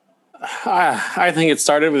 I think it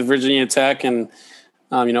started with Virginia Tech and,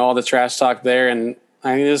 all the trash talk there. And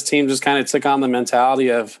I think this team just kind of took on the mentality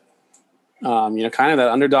of, kind of that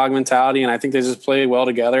underdog mentality. And I think they just played well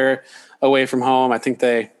together away from home. I think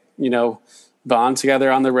they, bond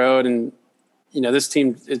together on the road. And, this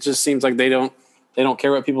team, it just seems like they don't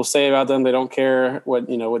care what people say about them. They don't care what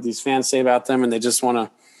these fans say about them. And they just want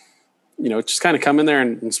to, just kind of come in there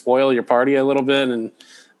and spoil your party a little bit. And,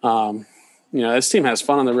 this team has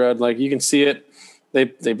fun on the road. Like you can see it.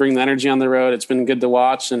 They bring the energy on the road. It's been good to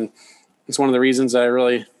watch. And it's one of the reasons I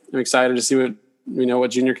really am excited to see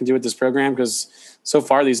what Junior can do with this program. Because so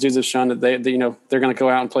far these dudes have shown that they're going to go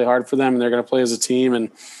out and play hard for them, and they're going to play as a team.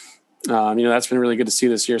 And, that's been really good to see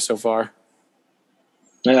this year so far.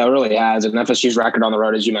 Yeah, it really has. And FSU's record on the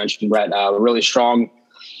road, as you mentioned, Brett, really strong.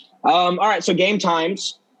 All right, so game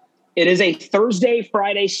times. It is a Thursday,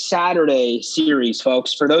 Friday, Saturday series,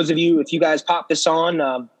 folks. For those of you, if you guys pop this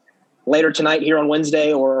on later tonight here on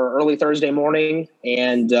Wednesday or early Thursday morning,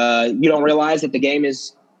 and you don't realize that the game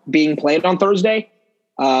is being played on Thursday,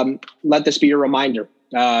 let this be your reminder.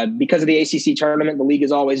 Because of the ACC tournament, the league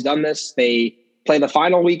has always done this. They play the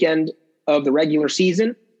final weekend of the regular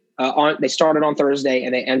season. They started on Thursday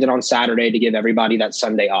and they ended on Saturday to give everybody that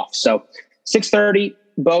Sunday off. So 6:30,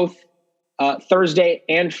 both Thursday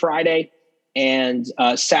and Friday, and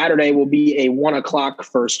Saturday will be a 1:00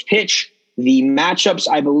 first pitch. The matchups,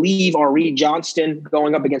 I believe, are Reed Johnston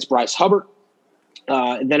going up against Bryce Hubbard.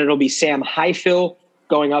 Then it'll be Sam Highfill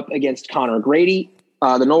going up against Connor Grady.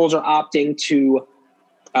 The Noles are opting to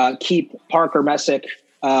keep Parker Messick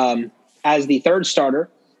as the third starter,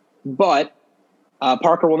 but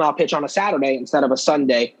Parker will now pitch on a Saturday instead of a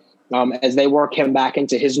Sunday as they work him back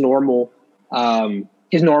into his normal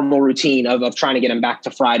routine of trying to get him back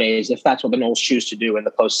to Fridays, if that's what the Noles choose to do in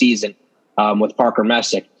the postseason with Parker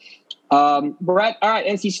Messick. Brett, all right,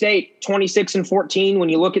 NC State 26-14. When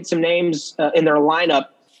you look at some names in their lineup,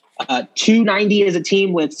 290 as a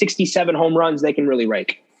team with 67 home runs, they can really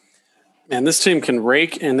rake. Man, this team can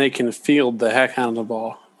rake and they can field the heck out of the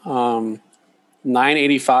ball.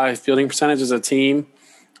 985 fielding percentage as a team.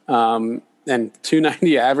 and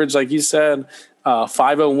 290 average, like you said,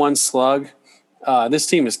 501 slug. This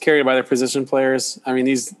team is carried by their position players. I mean,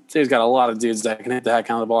 they've got a lot of dudes that can hit the heck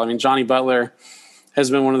out of the ball. I mean, Johnny Butler has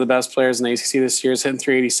been one of the best players in the ACC this year. He's hitting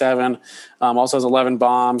 387. Also has 11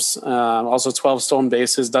 bombs. Also 12 stolen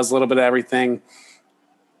bases. Does a little bit of everything.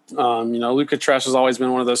 Luka Tresh has always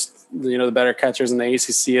been one of those, the better catchers in the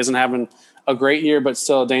ACC. Isn't having a great year, but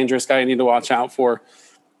still a dangerous guy you need to watch out for.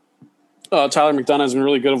 Tyler McDonough has been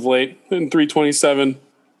really good of late, in 327.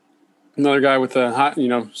 Another guy with a hot,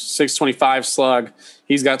 625 slug.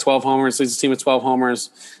 He's got 12 homers, leads the team with 12 homers.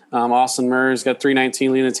 Austin Murray's got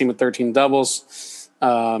 319, leading the team with 13 doubles.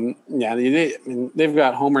 They've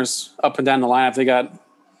got homers up and down the lineup. They got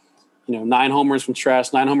 9 homers from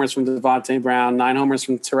Tresh, 9 homers from Devontae Brown, 9 homers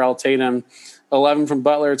from Terrell Tatum, 11 from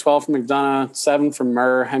Butler, 12 from McDonough, 7 from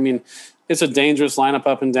Murr. I mean, it's a dangerous lineup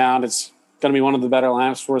up and down. It's going to be one of the better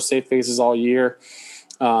lineups Florida State faces all year.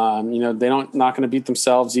 They're not going to beat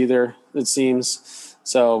themselves either, it seems.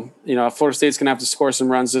 So, Florida State's going to have to score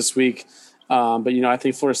some runs this week. But I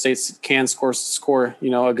think Florida State can score,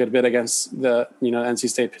 a good bit against the, NC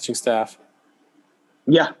State pitching staff.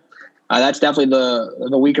 Yeah. That's definitely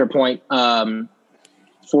the weaker point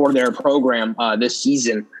for their program this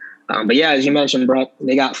season. But yeah, as you mentioned, Brett,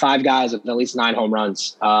 they got 5 guys with at least 9 home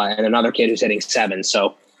runs and another kid who's hitting 7.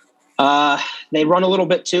 So they run a little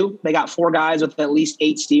bit too. They got 4 guys with at least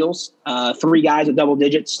 8 steals, 3 guys with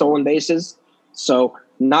double-digit stolen bases. So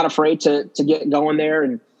not afraid to get going there.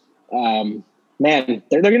 And man,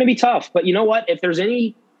 they're going to be tough. But you know what? If there's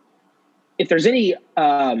any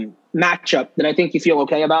matchup that I think you feel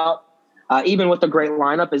okay about, even with the great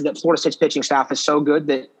lineup, is that Florida State's pitching staff is so good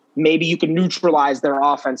that maybe you can neutralize their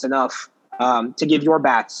offense enough to give your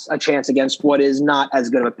bats a chance against what is not as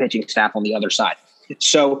good of a pitching staff on the other side.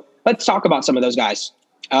 So let's talk about some of those guys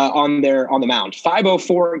on the mound.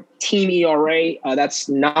 5.04 team ERA. That's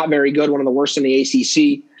not very good. One of the worst in the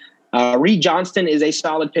ACC. Reed Johnston is a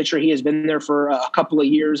solid pitcher. He has been there for a couple of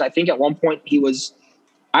years. I think at one point he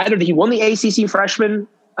won the ACC Freshman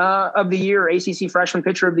of the Year, ACC Freshman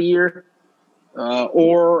Pitcher of the Year,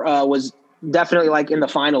 or was definitely in the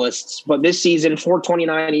finalists. But this season,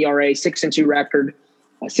 4.29 ERA, 6-2 record,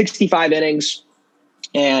 65 innings,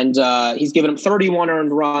 and he's given him 31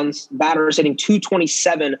 earned runs. Batters hitting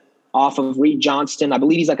 227 off of Reed Johnston. I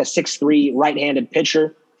believe he's a 6'3" right-handed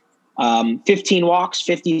pitcher. 15 walks,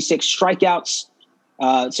 56 strikeouts.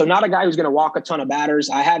 So not a guy who's going to walk a ton of batters.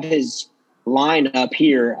 I have his line up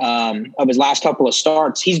here of his last couple of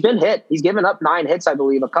starts. He's been hit. He's given up 9 hits, I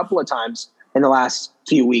believe, a couple of times in the last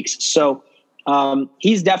few weeks. So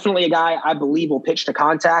he's definitely a guy I believe will pitch to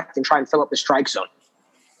contact and try and fill up the strike zone.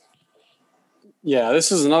 Yeah,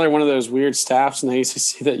 this is another one of those weird staffs in the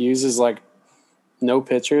ACC that uses no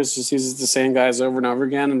pitchers, just uses the same guys over and over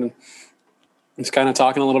again. And I was kind of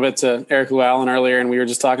talking a little bit to Eric Llewellyn earlier, and we were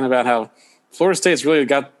just talking about how Florida State's really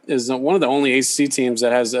is one of the only ACC teams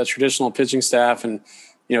that has a traditional pitching staff, and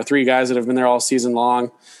 3 guys that have been there all season long.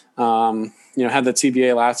 Had the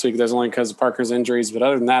TBA last week. That's only because of Parker's injuries, but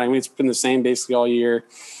other than that, I mean, it's been the same basically all year.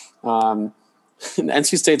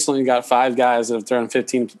 NC State's only got 5 guys that have thrown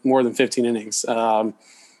more than 15 innings.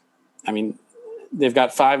 They've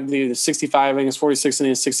got 65 innings, 46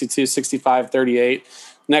 innings, 62, 65, 38.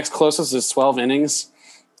 Next closest is 12 innings.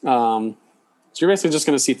 So you're basically just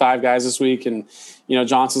going to see 5 guys this week, and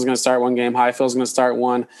Johnson's going to start one game, Highfield's going to start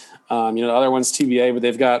one. The other one's TBA, but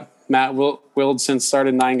they've got Matt Wildson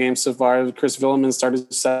started 9 games so far. Chris Villeman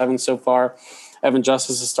started 7 so far. Evan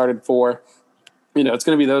Justice has started 4. It's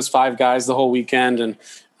going to be those 5 guys the whole weekend, and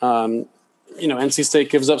NC State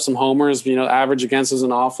gives up some homers. Average against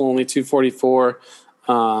isn't awful, only 244.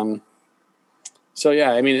 So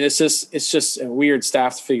yeah, I mean, it's just a weird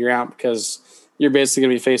staff to figure out because you're basically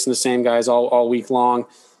going to be facing the same guys all week long.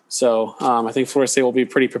 So I think Florida State will be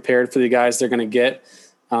pretty prepared for the guys they're going to get.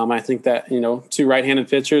 I think that 2 right-handed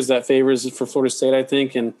pitchers that favors for Florida State, I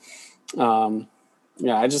think, and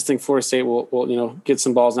I just think Florida State will get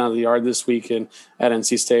some balls out of the yard this week at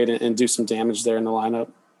NC State and do some damage there in the lineup.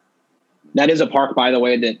 That is a park, by the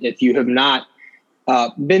way, that if you have not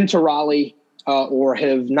been to Raleigh or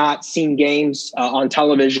have not seen games on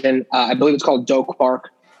television, I believe it's called Doak Park.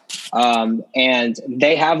 And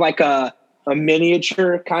they have a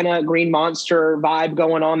miniature kind of Green Monster vibe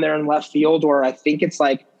going on there in left field, or I think it's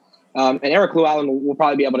and Eric Llewellyn will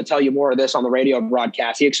probably be able to tell you more of this on the radio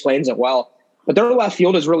broadcast. He explains it well. But their left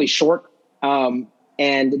field is really short, and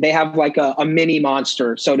they have a mini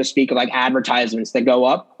monster, so to speak, of advertisements that go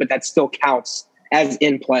up, but that still counts as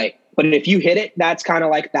in play. But if you hit it, that's kind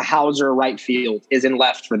of the Hauser right field is in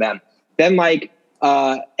left for them. Then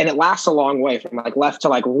and it lasts a long way from like left to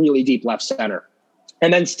like really deep left center.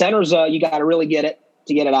 And then center's you got to really get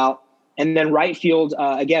it out. And then right field,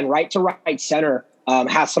 again, right to right center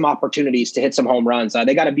has some opportunities to hit some home runs.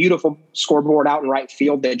 They got a beautiful scoreboard out in right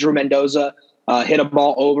field that Drew Mendoza hit a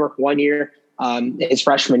ball over one year. His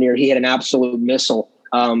freshman year, he hit an absolute missile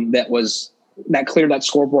that cleared that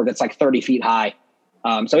scoreboard that's like 30 feet high.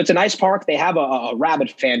 So it's a nice park. They have a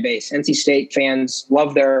rabid fan base. NC State fans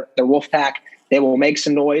love their Wolfpack. They will make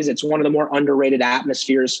some noise. It's one of the more underrated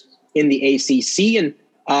atmospheres in the ACC. And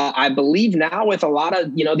I believe now with a lot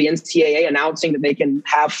of, the NCAA announcing that they can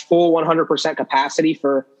have full 100% capacity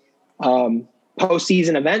for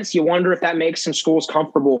postseason events, you wonder if that makes some schools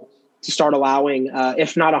comfortable to start allowing,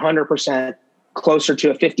 if not 100%, closer to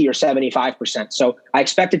a 50 or 75%. So I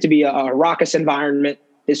expect it to be a raucous environment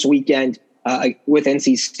this weekend with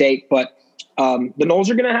NC State, but the Noles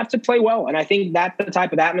are going to have to play well. And I think that's the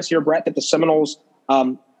type of atmosphere, Brett, that the Seminoles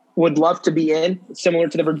would love to be in, similar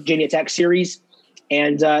to the Virginia Tech series.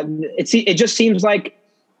 And it just seems like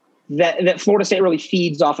that Florida State really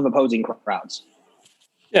feeds off of opposing crowds.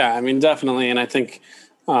 Yeah, I mean, definitely. And I think,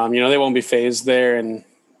 they won't be phased there. And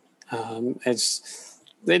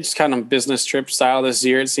they just kind of business trip style this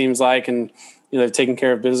year, it seems like. And, they've taken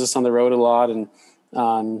care of business on the road a lot. And,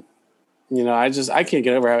 I can't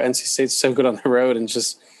get over how NC State's so good on the road and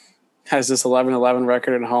just has this 11-11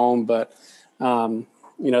 record at home. But,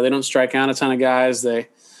 they don't strike out a ton of guys. They,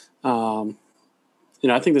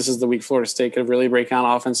 I think this is the week Florida State could really break out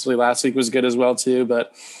offensively. Last week was good as well, too.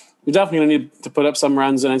 But you're definitely going to need to put up some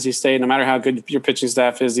runs in NC State. No matter how good your pitching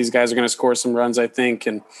staff is, these guys are going to score some runs, I think.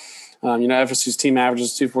 And, FSU's team average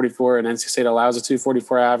is 244, and NC State allows a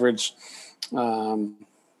 244 average.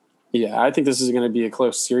 I think this is going to be a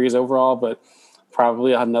close series overall, but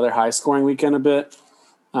probably another high-scoring weekend a bit.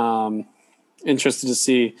 Interested to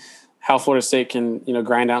see how Florida State can,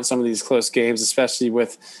 grind out some of these close games, especially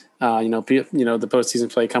with, the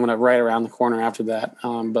postseason play coming up right around the corner after that.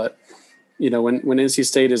 But when NC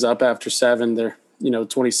State is up after 7, they're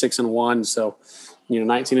 26-1, so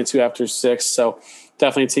 19-2 after 6. So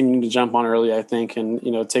definitely a team you need to jump on early, I think,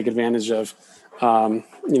 and take advantage of.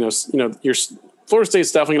 Your Florida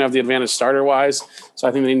State's definitely gonna have the advantage starter wise, so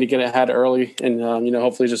I think they need to get ahead early and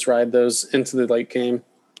hopefully just ride those into the late game.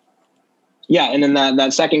 Yeah, and then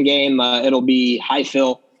that second game, it'll be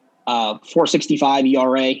Highfill, 4.65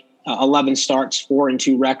 ERA, 11 starts,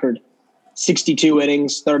 4-2 record, 62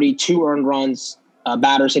 innings, 32 earned runs.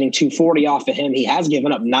 Batters hitting 240 off of him. He has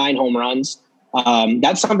given up 9 home runs.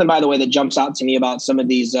 That's something, by the way, that jumps out to me about some of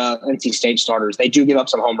these NC State starters. They do give up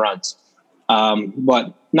some home runs.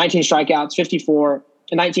 But 19 strikeouts,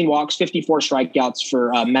 19 walks, 54 strikeouts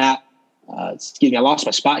for Matt. I lost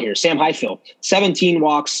my spot here. Sam Highfill, 17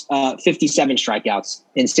 walks, 57 strikeouts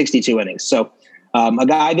in 62 innings. So a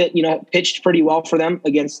guy that, pitched pretty well for them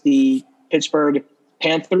against the Pittsburgh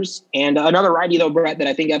Panthers. And another righty, though, Brett, that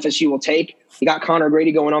I think FSU will take. You got Connor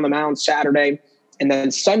Grady going on the mound Saturday. And then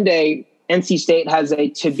Sunday, NC State has a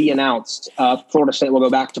to be announced. Florida State will go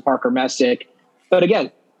back to Parker Messick. But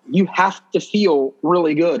again, you have to feel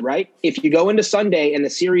really good, right? If you go into Sunday and the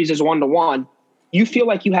series is 1-1, you feel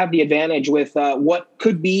like you have the advantage with what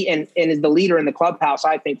could be and is the leader in the clubhouse,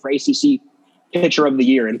 I think, for ACC pitcher of the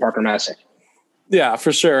year in Parker Messick. Yeah,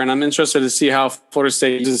 for sure. And I'm interested to see how Florida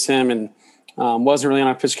State uses him. And wasn't really on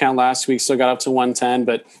a pitch count last week, still got up to 110.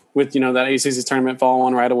 But with, that ACC tournament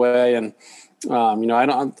following right away. And, I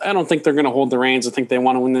don't think they're going to hold the reins. I think they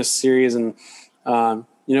want to win this series. And,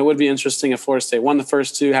 it would be interesting if Florida State won the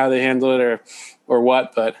first 2, how they handle it or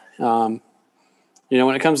what. But, when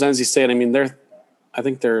it comes to NC State, I mean, I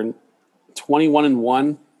think they're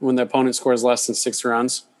 21-1 when the opponent scores less than 6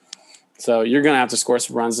 runs. So you're going to have to score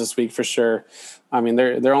some runs this week for sure. I mean,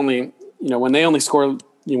 they're only, when they score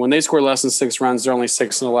less than 6 runs, they're only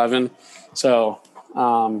 6-11. So,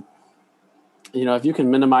 if you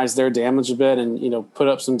can minimize their damage a bit and, put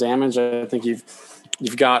up some damage, I think you've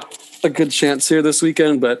got a good chance here this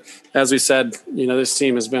weekend. But as we said, this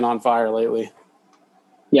team has been on fire lately.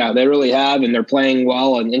 Yeah, they really have, and they're playing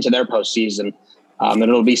well and into their postseason. And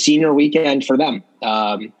it'll be senior weekend for them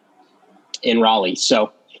in Raleigh.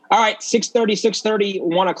 So, all right, 6:30,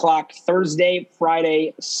 1 o'clock, Thursday,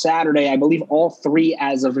 Friday, Saturday. I believe all 3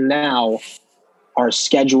 as of now are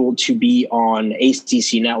scheduled to be on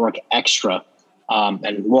ACC Network Extra.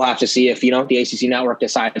 And we'll have to see if, the ACC Network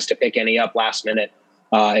decides to pick any up last minute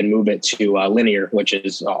and move it to linear, which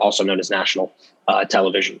is also known as national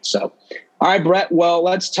television. So, all right, Brett, well,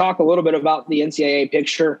 let's talk a little bit about the NCAA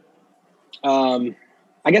picture. I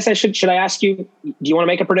guess should I ask you, do you want to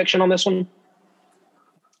make a prediction on this one?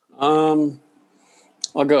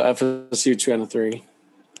 I'll go FSU 2 out of 3.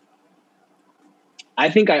 I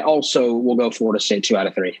think I also will go Florida State 2 out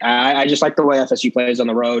of 3. I just like the way FSU plays on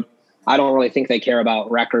the road. I don't really think they care about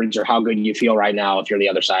records or how good you feel right now if you're the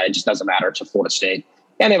other side. It just doesn't matter to Florida State.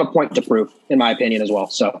 And they have a point to prove, in my opinion, as well.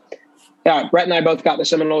 So, yeah, Brett and I both got the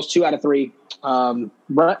Seminoles 2 out of 3.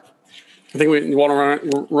 Brett? I think we want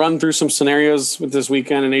to run through some scenarios with this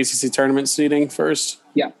weekend in ACC tournament seeding first.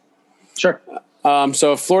 Yeah, sure.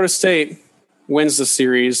 So if Florida State wins the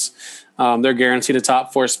series, they're guaranteed a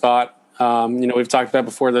top 4 spot. We've talked about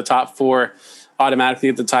before the top 4 automatically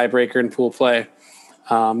get the tiebreaker in pool play,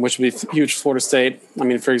 which would be huge for Florida State. I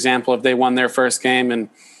mean, for example, if they won their first game and,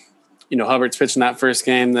 Hubbard's pitching that first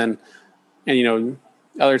game, then, and,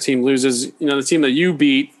 other team loses, the team that you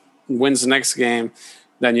beat wins the next game,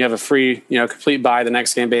 then you have a free, complete bye the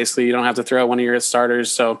next game. Basically, you don't have to throw one of your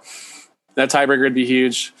starters. So that tiebreaker would be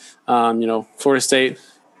huge. Florida State,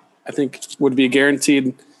 I think, would be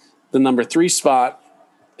guaranteed the number 3 spot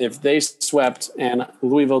if they swept and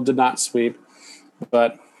Louisville did not sweep.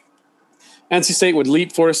 But NC State would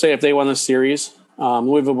leap Florida State if they won the series.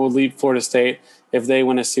 Louisville would leap Florida State if they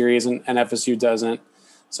win a series and FSU doesn't.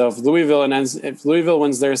 So if Louisville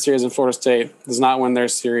wins their series and Florida State does not win their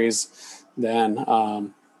series, then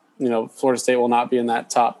Florida State will not be in that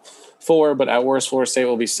top 4. But at worst, Florida State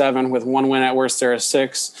will be 7 with 1 win. At worst, they're a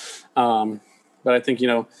 6. But I think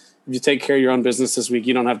if you take care of your own business this week,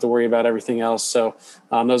 you don't have to worry about everything else. So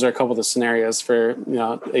those are a couple of the scenarios for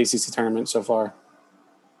ACC tournament so far.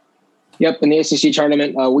 Yep, in the ACC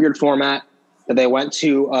tournament, a weird format that they went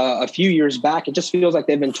to a few years back. It just feels like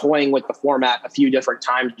they've been toying with the format a few different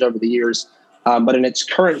times over the years. But in its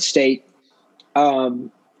current state,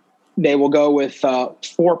 they will go with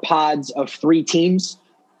 4 pods of 3 teams.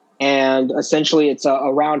 And essentially it's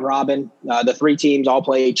a round robin. The 3 teams all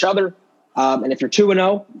play each other. And if you're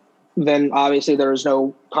 2-0, then obviously there is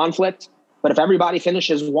no conflict. But if everybody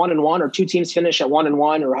finishes 1-1 or 2 teams finish at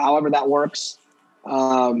 1-1 or however that works,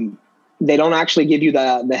 they don't actually give you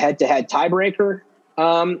the head-to-head tiebreaker.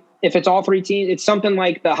 If it's all 3 teams, it's something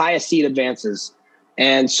like the highest seed advances.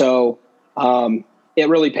 And so it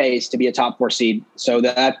really pays to be a top 4 seed. So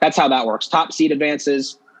that's how that works. Top seed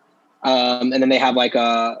advances. And then they have like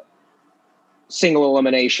a single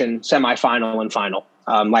elimination semifinal and final,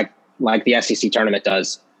 like the SEC tournament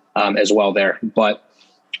does as well there. But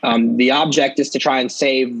the object is to try and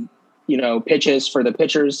save, pitches for the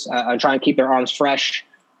pitchers and try and keep their arms fresh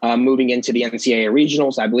moving into the NCAA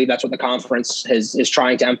regionals. I believe that's what the conference is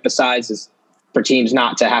trying to emphasize, is for teams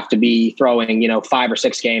not to have to be throwing, 5 or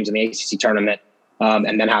 6 games in the ACC tournament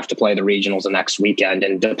and then have to play the regionals the next weekend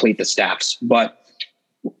and deplete the staffs. But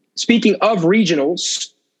speaking of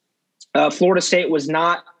regionals, Florida State was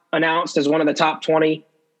not announced as one of the top 20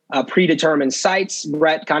 predetermined sites.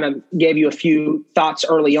 Brett kind of gave you a few thoughts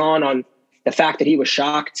early on the fact that he was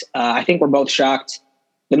shocked. I think we're both shocked.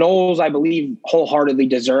 The Noles, I believe, wholeheartedly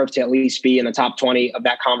deserve to at least be in the top 20 of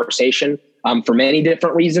that conversation for many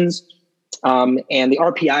different reasons. And the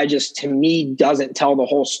RPI just, to me, doesn't tell the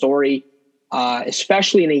whole story,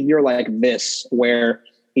 especially in a year like this, where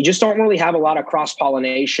you just don't really have a lot of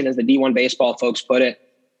cross-pollination, as the D1 baseball folks put it,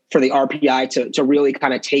 for the RPI to really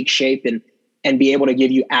kind of take shape and be able to give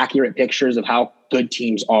you accurate pictures of how good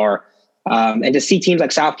teams are. And to see teams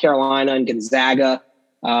like South Carolina and Gonzaga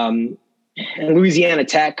and Louisiana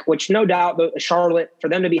Tech, which no doubt Charlotte, for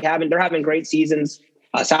them to be they're having great seasons.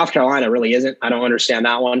 South Carolina really isn't. I don't understand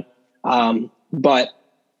that one. But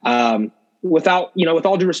with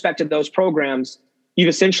all due respect to those programs, you've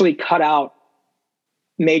essentially cut out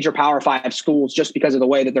major Power 5 schools just because of the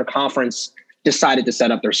way that their conference decided to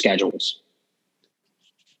set up their schedules.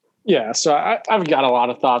 Yeah, so I've got a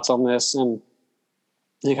lot of thoughts on this, and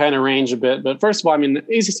they kind of range a bit. But first of all, the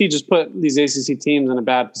ACC just put these ACC teams in a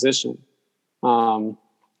bad position. Louisville,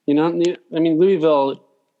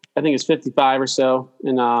 I think, is 55 or so,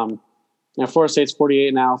 and Florida State's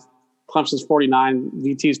 48 now. Clemson's 49.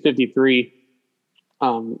 VT's 53.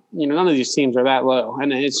 None of these teams are that low,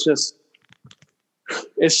 and it's just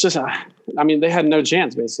they had no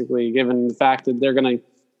chance, basically, given the fact that they're going to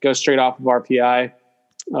go straight off of RPI.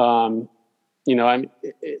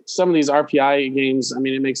 Some of these RPI games,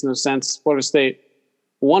 it makes no sense. Florida State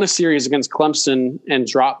won a series against Clemson and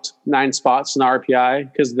dropped 9 spots in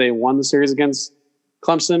RPI because they won the series against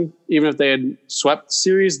Clemson. Even if they had swept the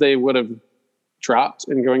series, they would have dropped.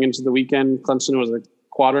 And going into the weekend, Clemson was a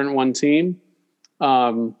quadrant 1 team.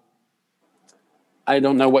 I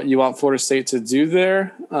don't know what you want Florida State to do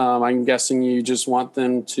there. I'm guessing you just want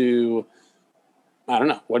them to, I don't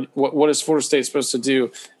know. What is Florida State supposed to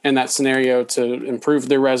do in that scenario to improve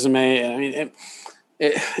their resume?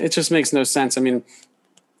 It just makes no sense.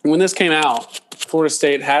 when this came out, Florida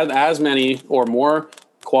State had as many or more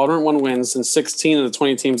Quadrant 1 wins than 16 of the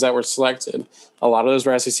 20 teams that were selected. A lot of those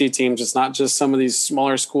were SEC teams. It's not just some of these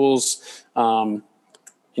smaller schools. Going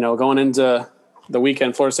into the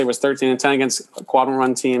weekend, Florida State was 13-10 against Quadrant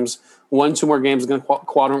 1 teams. Won 2 more games against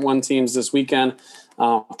Quadrant 1 teams this weekend.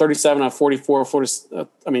 37 of 44,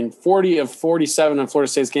 40 of 47 of Florida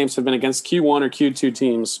State's games have been against Q1 or Q2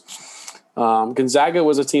 teams. Gonzaga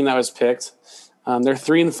was a team that was picked. They're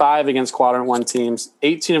 3-5 against Quadrant 1 teams.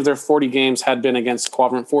 18 of their 40 games had been against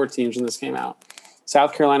Quadrant 4 teams when this came out.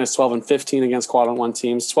 South Carolina is 12-15 against Quadrant 1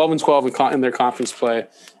 teams, 12-12 in their conference play,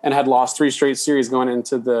 and had lost 3 straight series going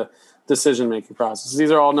into the decision-making process. These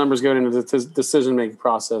are all numbers going into the decision-making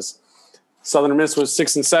process. Southern Miss was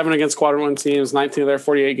 6-7 against Quadrant 1 teams. 19 of their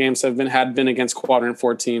 48 games had been against Quadrant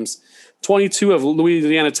 4 teams. 22 of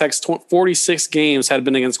Louisiana Tech's 46 games had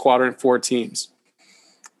been against Quadrant 4 teams.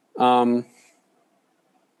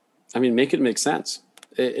 Make it make sense.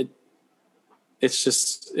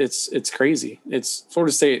 It's crazy. It's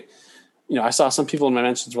Florida State. I saw some people in my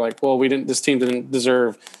mentions were like, well, this team didn't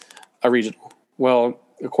deserve a regional. Well,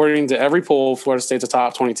 according to every poll, Florida State's a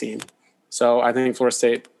top 20 team. So I think Florida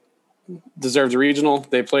State deserved a regional.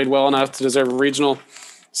 They played well enough to deserve a regional.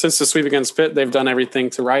 Since the sweep against Pitt, they've done everything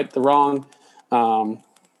to right the wrong.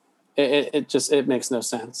 It makes no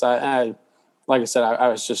sense. I like I said, I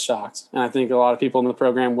was just shocked. And I think a lot of people in the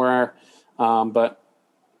program were, but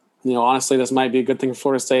honestly, this might be a good thing for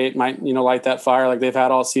Florida State. Might, light that fire like they've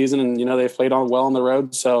had all season, and they've played on well on the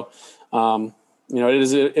road. So,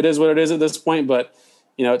 it is what it is at this point. But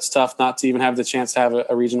it's tough not to even have the chance to have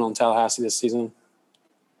a regional in Tallahassee this season.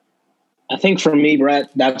 I think for me, Brett,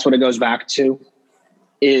 that's what it goes back to,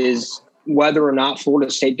 is whether or not Florida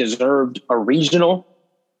State deserved a regional.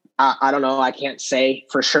 I don't know. I can't say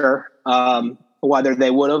for sure whether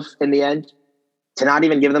they would have in the end. To not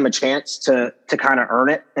even give them a chance to kind of earn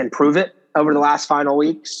it and prove it over the last final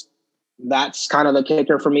weeks. That's kind of the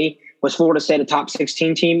kicker for me. Was Florida State a top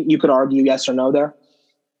 16 team? You could argue yes or no there.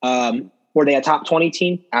 Were they a top 20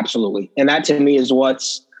 team? Absolutely. And that to me is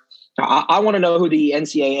I want to know who the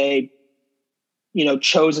NCAA,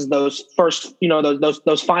 chose as those first,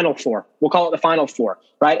 those final 4. We'll call it the final 4,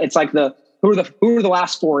 right? It's like who are the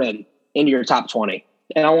last 4 into your top 20.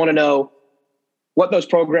 And I want to know what those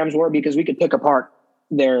programs were, because we could pick apart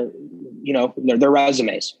their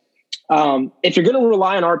resumes. If you're going to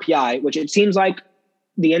rely on RPI, which it seems like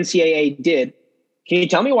the NCAA did, can you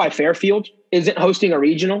tell me why Fairfield isn't hosting a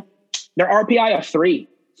regional? Their RPI of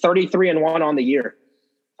 33-1 on the year.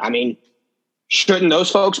 Shouldn't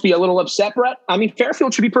those folks be a little upset, Brett?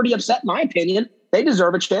 Fairfield should be pretty upset, in my opinion. They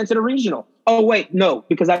deserve a chance at a regional. Oh, wait, no,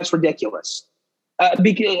 because that's ridiculous.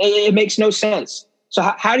 It makes no sense. So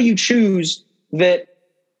how do you choose that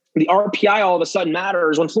the RPI all of a sudden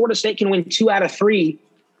matters when Florida State can win 2 out of 3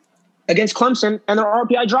 against Clemson and their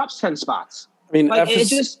RPI drops 10 spots?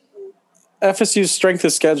 FSU's strength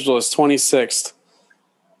of schedule is 26th,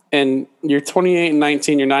 and you're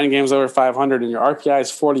 28-19. You're 9 games over 500, and your RPI is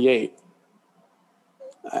 48.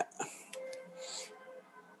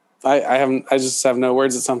 I just have no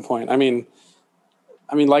words at some point.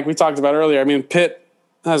 Like we talked about earlier. Pitt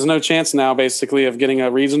has no chance now, basically, of getting a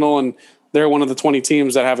regional, and they're one of the 20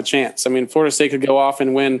 teams that have a chance. Florida State could go off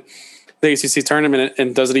and win the ACC tournament,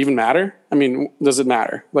 and does it even matter? Does it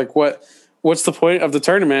matter? Like, what's the point of the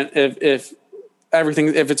tournament if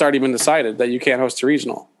it's already been decided that you can't host a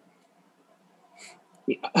regional?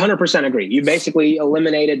 100% agree. You basically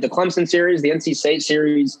eliminated the Clemson series, the NC State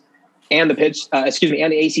series, and the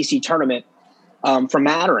and the ACC tournament from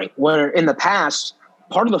mattering. Where in the past,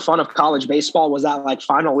 part of the fun of college baseball was that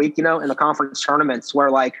final week, in the conference tournaments where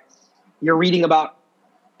you're reading about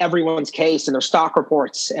everyone's case and their stock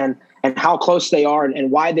reports and how close they are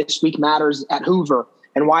and why this week matters at Hoover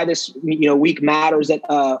and why this week matters at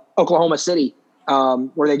Oklahoma City,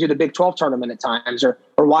 where they do the Big 12 tournament at times, or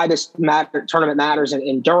why this tournament matters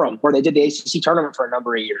in Durham, where they did the ACC tournament for a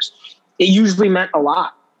number of years. It usually meant a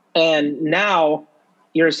lot. And now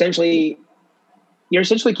you're essentially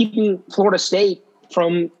keeping Florida State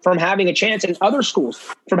from having a chance and other schools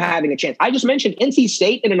from having a chance. I just mentioned NC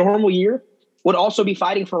State in a normal year would also be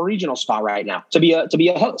fighting for a regional spot right now to be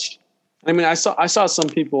a host. I saw some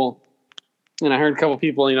people, and I heard a couple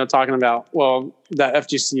people, talking about, well, that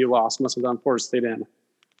FGCU loss must have done Florida State in.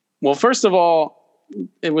 Well, first of all,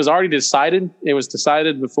 it was already decided. It was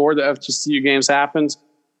decided before the FGCU games happened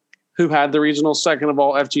who had the regional. Second of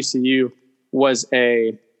all, FGCU was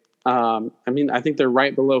I think they're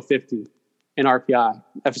right below 50 in RPI.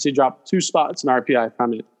 FSU dropped 2 spots in RPI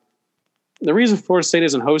from it. The reason Florida State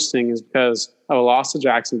isn't hosting is because of a loss to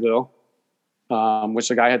Jacksonville, which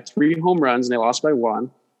the guy had 3 home runs and they lost by 1.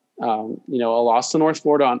 A loss to North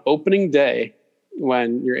Florida on opening day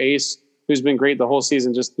when your ace, who's been great the whole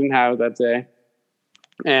season, just didn't have it that day.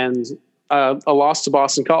 And a loss to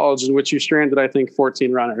Boston College in which you stranded, I think,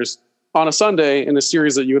 14 runners on a Sunday in a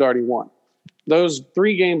series that you had already won. Those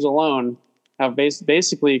 3 games alone have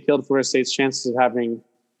basically killed Florida State's chances of having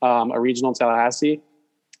a regional in Tallahassee.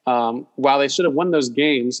 While they should have won those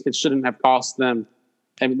games, it shouldn't have cost them.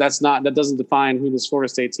 And that doesn't define who this Florida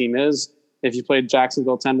State team is. If you played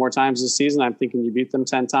Jacksonville 10 more times this season, I'm thinking you beat them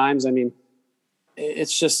 10 times. I mean,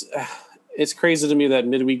 it's crazy to me that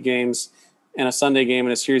midweek games and a Sunday game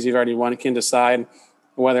in a series you've already won can decide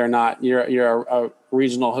whether or not you're a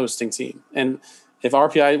regional hosting team. And if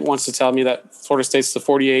RPI wants to tell me that Florida State's the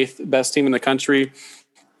 48th best team in the country,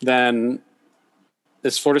 then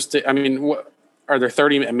is Florida State – I mean, are there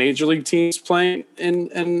 30 major league teams playing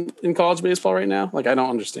in college baseball right now? Like, I don't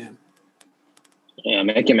understand. Yeah,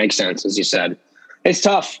 it can make sense, as you said. It's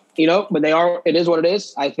tough, but it is what it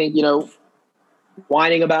is. I think,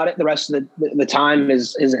 whining about it the rest of the time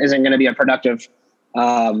isn't going to be a productive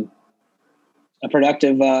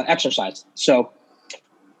exercise. So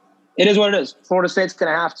it is what it is. Florida State's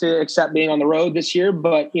going to have to accept being on the road this year,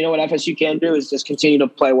 but what FSU can do is just continue to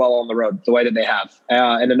play well on the road the way that they have.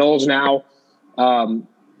 And the Noles now,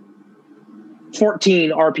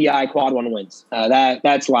 14 RPI quad 1 wins.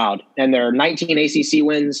 That's loud. And there are 19 ACC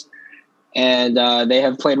wins, and they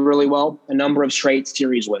have played really well, a number of straight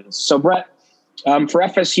series wins. So, Brett, for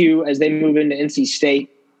FSU, as they move into NC State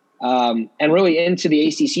and really into the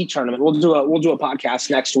ACC tournament, we'll do a podcast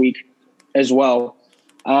next week as well.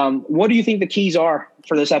 What do you think the keys are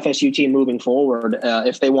for this FSU team moving forward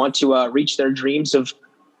if they want to reach their dreams of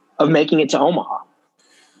making it to Omaha?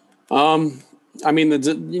 I mean,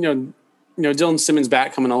 Dylan Simmons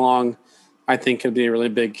back coming along, I think could be a really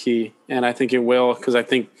big key, and I think it will, because I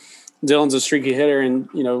think Dylan's a streaky hitter,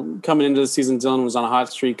 and coming into the season, Dylan was on a hot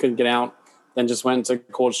streak, couldn't get out, then just went into a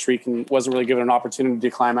cold streak and wasn't really given an opportunity to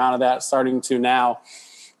climb out of that. Starting to now,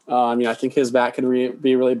 I think his back could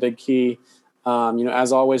be a really big key.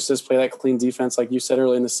 As always, just play that clean defense, like you said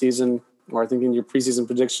early in the season, or I think in your preseason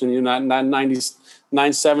prediction, that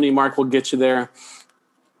 970 mark will get you there.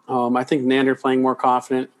 I think Nander playing more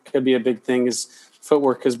confident could be a big thing. His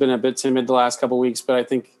footwork has been a bit timid the last couple of weeks, but I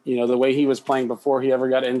think, the way he was playing before he ever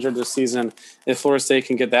got injured this season, if Florida State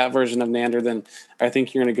can get that version of Nander, then I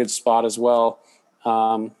think you're in a good spot as well.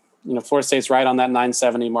 Florida State's right on that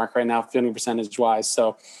 970 mark right now, fielding percentage-wise.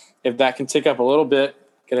 So if that can tick up a little bit,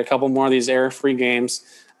 get a couple more of these error-free games,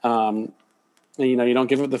 and, you don't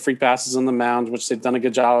give up the free passes on the mound, which they've done a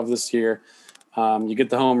good job of this year. You get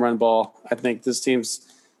the home run ball. I think this team's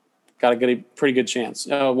got a pretty good chance.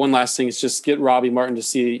 One last thing is just get Robbie Martin to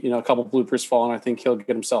see, a couple bloopers fall, and I think he'll get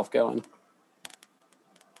himself going.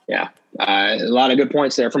 Yeah, a lot of good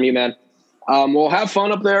points there from you, man. We'll have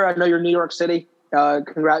fun up there. I know you're in New York City.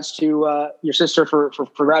 Congrats to your sister for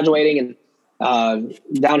graduating, and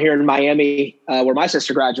down here in Miami, where my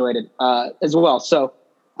sister graduated as well. So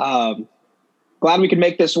glad we could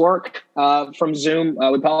make this work from Zoom.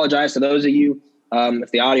 We apologize to those of you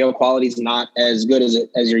if the audio quality is not as good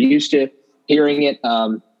as you're used to hearing it.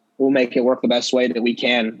 We'll make it work the best way that we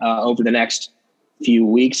can over the next few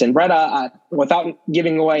weeks. And Brett, without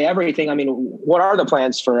giving away everything, I mean, what are the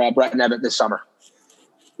plans for Brett Nevitt this summer?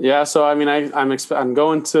 Yeah, so I mean, I'm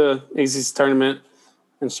going to ACC tournament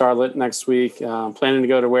in Charlotte next week. Planning to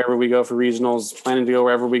go to wherever we go for regionals. Planning to go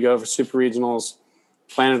wherever we go for super regionals.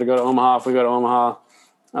 Planning to go to Omaha if we go to Omaha.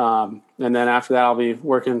 And then after that, I'll be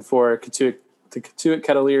working for the Catuit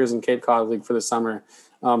Kettleers and Cape Cod League for the summer,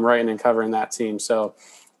 writing and covering that team. So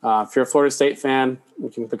if you're a Florida State fan, you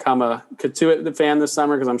can become a Catuit fan this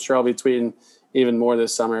summer, because I'm sure I'll be tweeting even more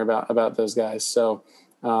this summer about those guys. So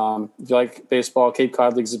if you like baseball, Cape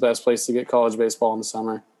Cod League is the best place to get college baseball in the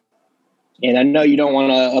summer. And I know you don't want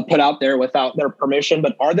to put out there without their permission,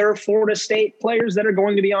 but are there Florida State players that are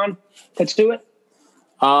going to be on Catuit?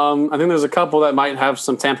 I think there's a couple that might have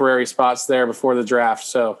some temporary spots there before the draft.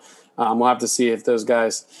 So we'll have to see if those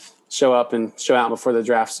guys show up and show out before the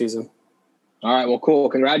draft season. All right. Well, cool.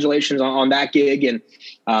 Congratulations on that gig.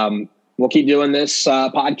 And we'll keep doing this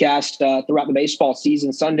podcast throughout the baseball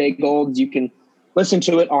season. Sunday Golds, you can listen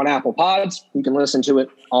to it on Apple Pods. You can listen to it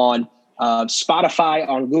on Spotify,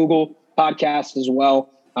 on Google Podcasts as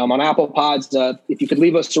well. On Apple Pods, if you could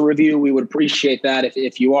leave us a review, we would appreciate that.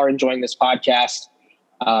 If you are enjoying this podcast,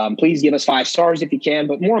 please give us 5 stars if you can.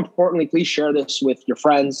 But more importantly, please share this with your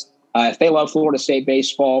friends. If they love Florida State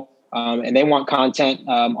baseball and they want content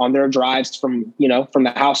on their drives from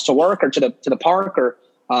the house to work or to the park, or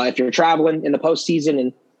if you're traveling in the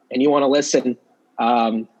postseason and you want to listen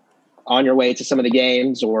on your way to some of the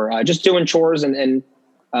games or just doing chores and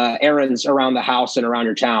errands around the house and around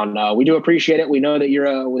your town, we do appreciate it. We know that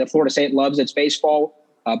the Florida State loves its baseball.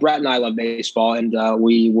 Brett and I love baseball, and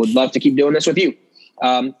we would love to keep doing this with you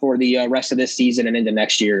for the rest of this season and into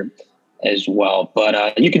next year as well.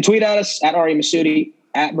 But you can tweet at us at Ari Masudi,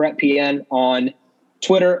 at Brett PN on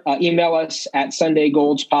Twitter. Email us at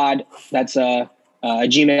SundayGoldsPod. That's a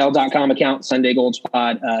gmail.com account,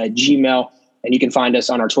 SundayGoldsPod, Gmail. And you can find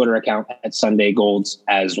us on our Twitter account at Sunday Golds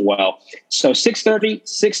as well. So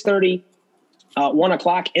 6:30, 1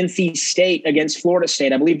 o'clock, NC State against Florida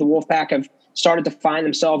State. I believe the Wolfpack have started to find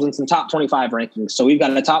themselves in some top 25 rankings. So we've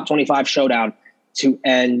got a top 25 showdown to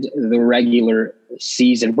end the regular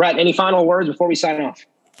season. Brett, any final words before we sign off?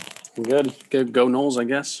 Good. Go Noles, I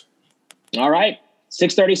guess. All right.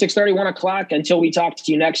 6:30, 1 o'clock. Until we talk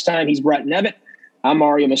to you next time, he's Brett Nevitt. I'm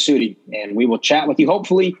Mario Masudi, and we will chat with you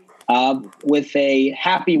hopefully with a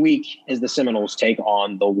happy week as the Seminoles take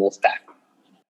on the Wolfpack.